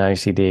factor within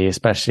OCD,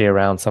 especially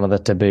around some of the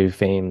taboo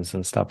themes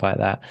and stuff like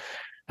that.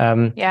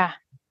 Yeah.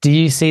 Do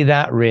you see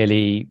that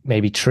really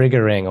maybe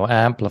triggering or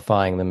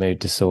amplifying the mood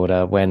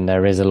disorder when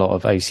there is a lot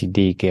of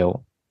OCD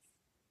guilt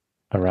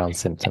around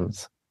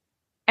symptoms?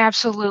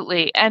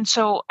 Absolutely. And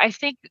so I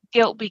think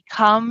guilt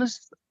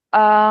becomes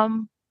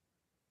kind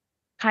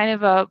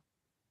of a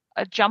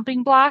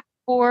jumping block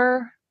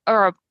or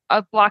a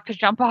block to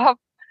jump off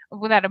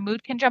that a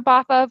mood can jump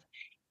off of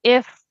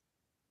if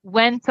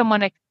when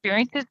someone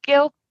experiences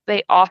guilt,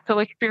 they also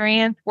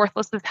experience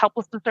worthlessness,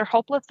 helplessness, or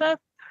hopelessness.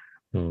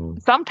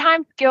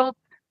 Sometimes guilt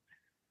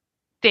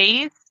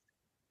stays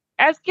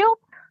as guilt,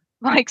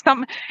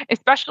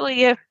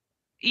 especially if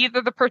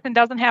either the person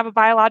doesn't have a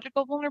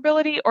biological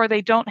vulnerability or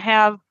they don't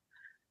have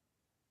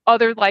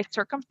other life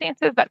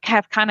circumstances that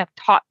have kind of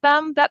taught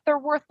them that they're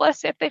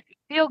worthless if they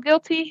feel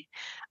guilty.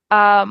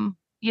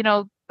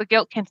 The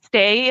guilt can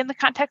stay in the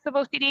context of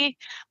OCD,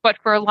 but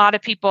for a lot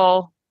of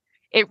people,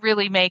 it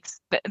really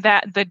makes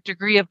that the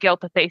degree of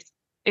guilt that they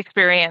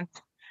experience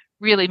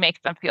really makes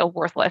them feel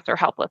worthless or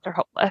helpless or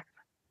hopeless.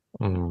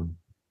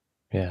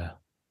 Yeah.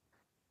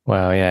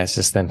 Well, yeah, it's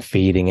just them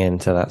feeding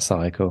into that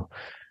cycle.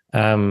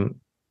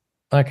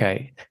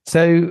 Okay.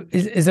 So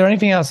is there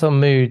anything else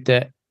on mood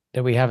that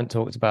we haven't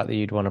talked about that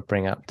you'd want to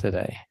bring up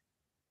today?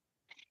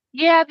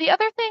 Yeah, the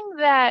other thing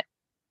that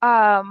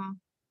I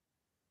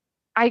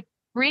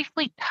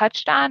briefly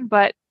touched on,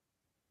 but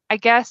I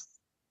guess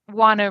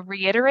want to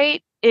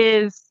reiterate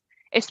is,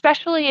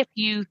 especially if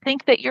you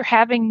think that you're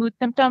having mood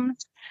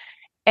symptoms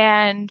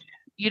and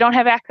you don't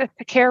have access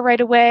to care right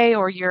away,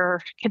 or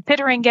you're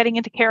considering getting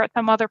into care at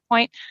some other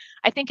point,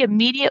 I think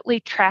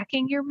immediately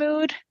tracking your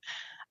mood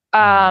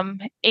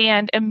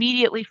and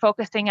immediately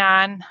focusing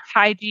on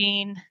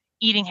hygiene,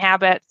 eating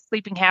habits,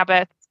 sleeping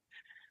habits,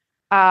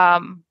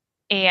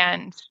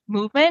 and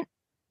movement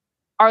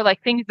are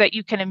like things that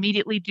you can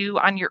immediately do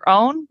on your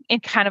own in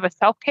kind of a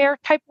self-care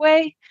type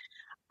way,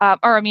 a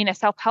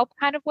self-help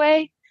kind of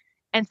way.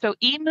 And so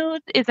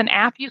eMoods is an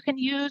app you can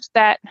use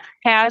that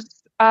has,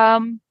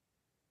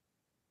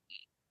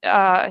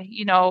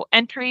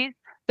 entries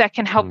that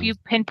can help you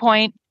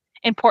pinpoint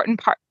important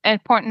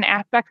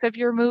aspects of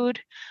your mood,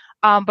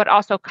 but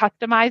also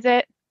customize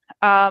it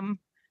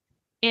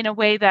in a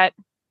way that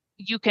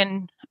you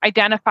can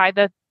identify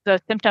the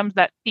symptoms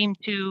that seem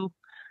to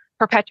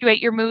perpetuate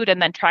your mood and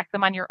then track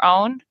them on your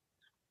own.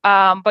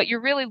 But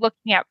you're really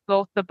looking at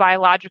both the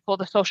biological,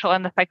 the social,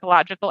 and the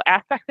psychological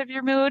aspects of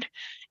your mood.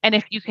 And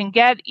if you can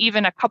get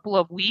even a couple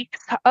of weeks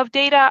of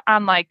data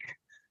on like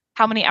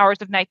how many hours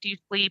of night do you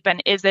sleep,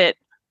 and is it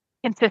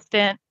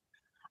consistent,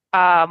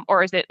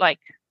 or is it like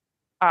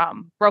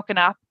broken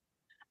up?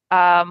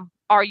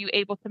 Are you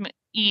able to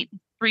eat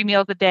 3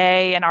 meals a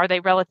day, and are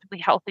they relatively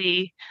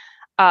healthy?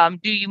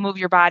 Do you move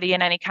your body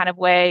in any kind of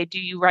way?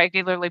 Do you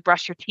regularly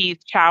brush your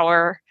teeth,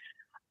 shower,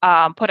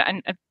 put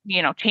on,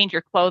 change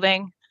your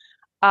clothing?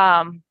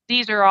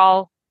 These are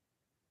all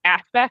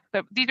aspects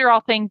these are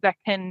all things that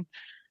can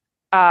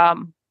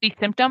be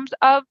symptoms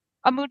of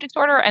a mood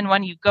disorder. And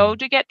when you go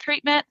to get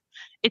treatment,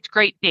 it's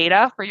great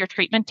data for your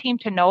treatment team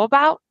to know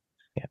about.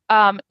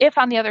 Yeah. If,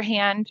 on the other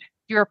hand,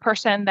 you're a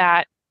person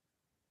that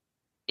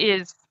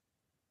is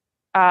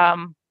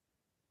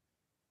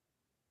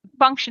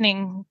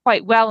functioning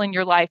quite well in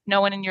your life,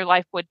 no one in your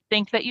life would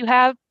think that you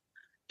have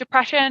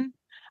depression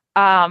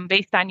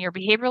based on your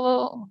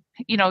behavioral,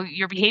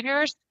 your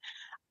behaviors,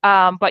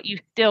 but you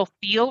still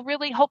feel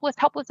really hopeless,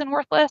 helpless, and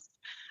worthless.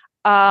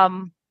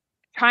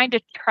 Trying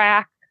to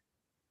track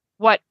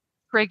what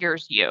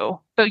triggers you.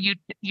 So you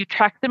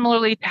track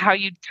similarly to how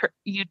you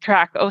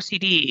track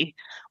OCD,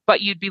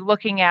 but you'd be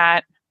looking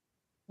at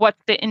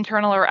what's the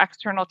internal or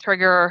external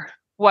trigger,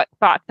 what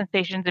thoughts,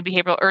 sensations, and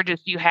behavioral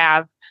urges do you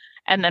have,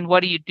 and then what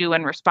do you do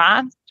in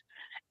response?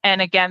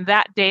 And again,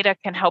 that data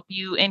can help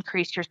you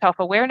increase your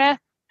self-awareness,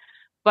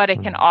 but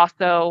it can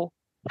also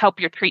help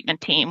your treatment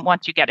team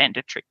once you get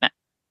into treatment.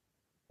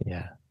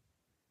 Yeah.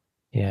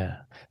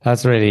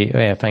 That's really,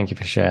 thank you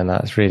for sharing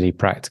that. It's really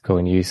practical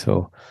and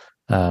useful.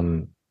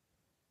 I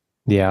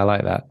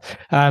like that.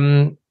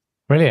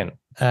 Brilliant.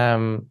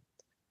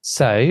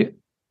 So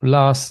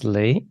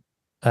lastly,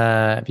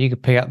 if you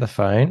could pick up the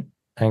phone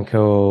and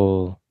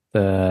call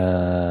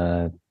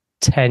the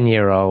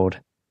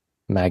 10-year-old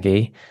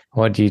Maggie,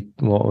 what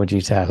would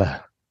you tell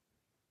her?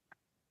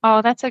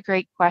 Oh, that's a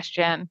great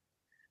question.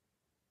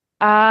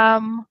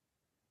 My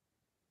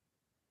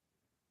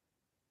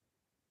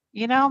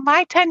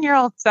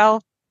 10-year-old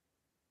self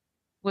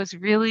was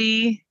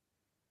really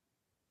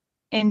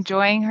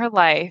enjoying her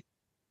life,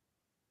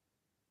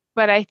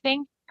 but I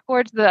think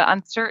towards the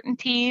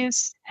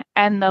uncertainties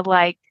and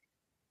the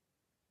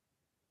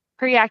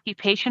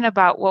preoccupation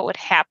about what would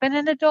happen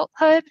in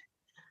adulthood,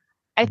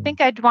 I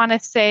think I'd want to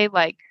say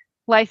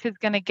life is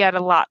going to get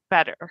a lot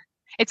better.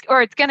 It's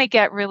going to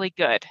get really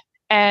good.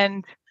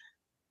 And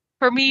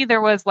for me, there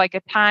was a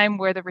time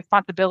where the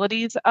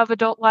responsibilities of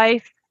adult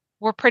life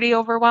were pretty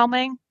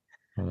overwhelming.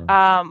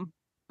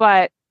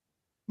 But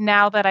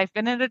now that I've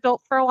been an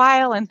adult for a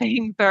while and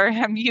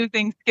I'm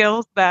using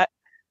skills that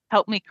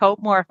help me cope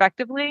more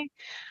effectively,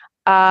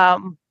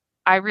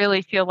 I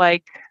really feel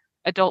like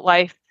adult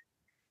life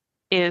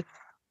is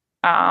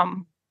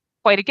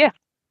quite a gift.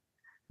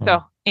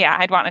 So yeah,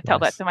 I'd want to tell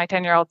that to my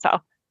 10-year-old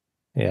self.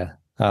 Yeah,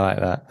 I like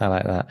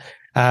that.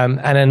 And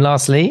then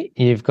lastly,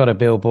 you've got a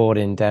billboard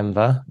in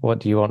Denver. What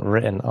do you want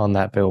written on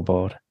that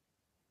billboard?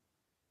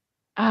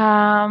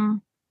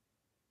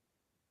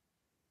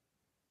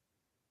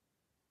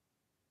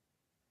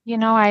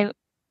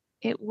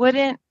 It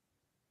wouldn't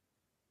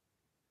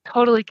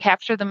totally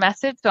capture the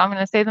message, so I'm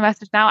going to say the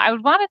message now. I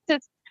would want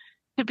it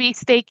to be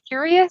stay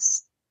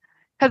curious,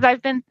 because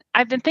I've been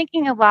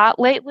thinking a lot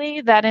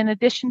lately that in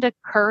addition to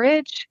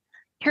courage,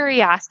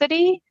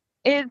 curiosity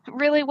is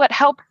really what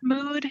helps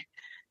mood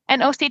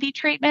and OCD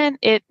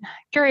treatment.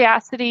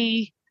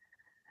 Curiosity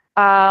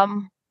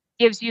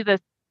gives you the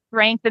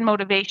strength and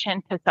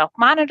motivation to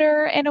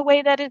self-monitor in a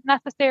way that is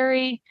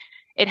necessary.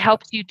 It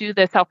helps you do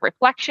the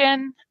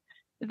self-reflection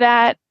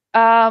that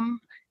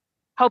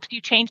helps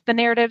you change the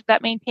narratives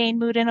that maintain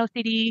mood and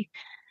OCD.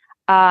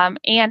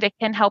 And it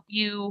can help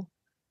you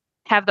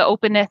have the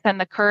openness and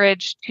the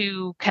courage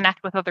to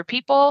connect with other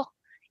people,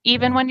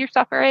 even when you're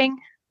suffering.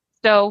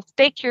 So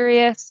stay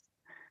curious.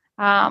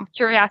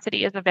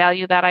 Curiosity is a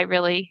value that I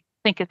really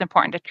think is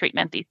important to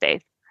treatment these days.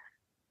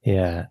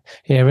 Yeah,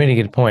 really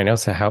good point. It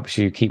also helps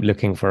you keep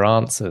looking for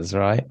answers,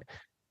 right?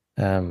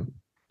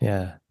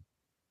 Yeah.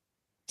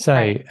 So,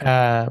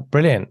 right.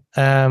 Brilliant.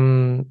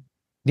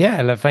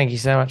 Look, thank you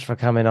so much for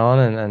coming on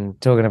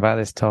and talking about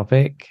this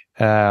topic.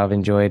 I've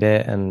enjoyed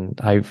it, and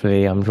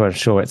hopefully, I'm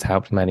sure it's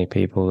helped many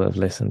people that have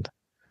listened.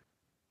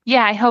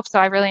 Yeah, I hope so.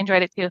 I really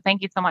enjoyed it too.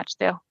 Thank you so much,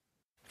 Stu.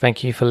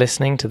 Thank you for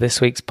listening to this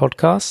week's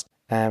podcast.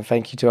 And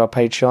thank you to our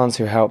Patreons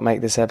who helped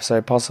make this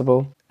episode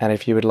possible. And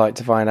if you would like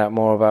to find out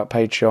more about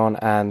Patreon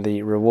and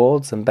the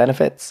rewards and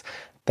benefits,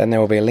 then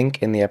there will be a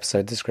link in the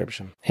episode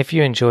description. If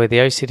you enjoy the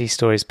OCD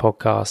Stories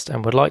podcast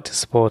and would like to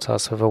support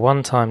us with a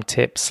one-time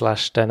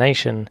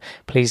tip/donation,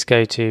 please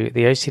go to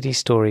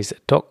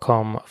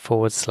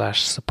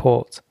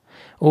theocdstories.com/support.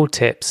 All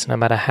tips, no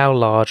matter how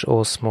large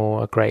or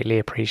small, are greatly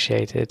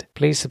appreciated.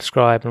 Please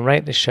subscribe and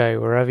rate the show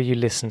wherever you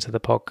listen to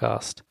the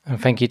podcast. And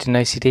thank you to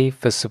NoCD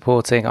for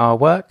supporting our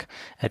work.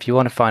 If you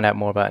want to find out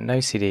more about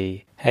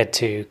NoCD, head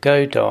to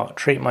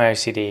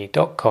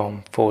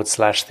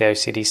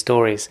go.treatmyocd.com/theOCD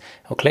stories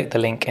or click the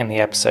link in the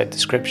episode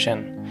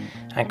description.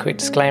 And quick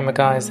disclaimer,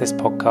 guys, this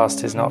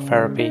podcast is not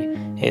therapy.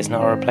 It is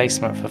not a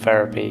replacement for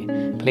therapy.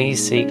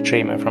 Please seek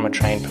treatment from a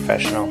trained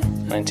professional.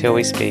 And until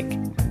we speak,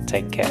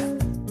 take care.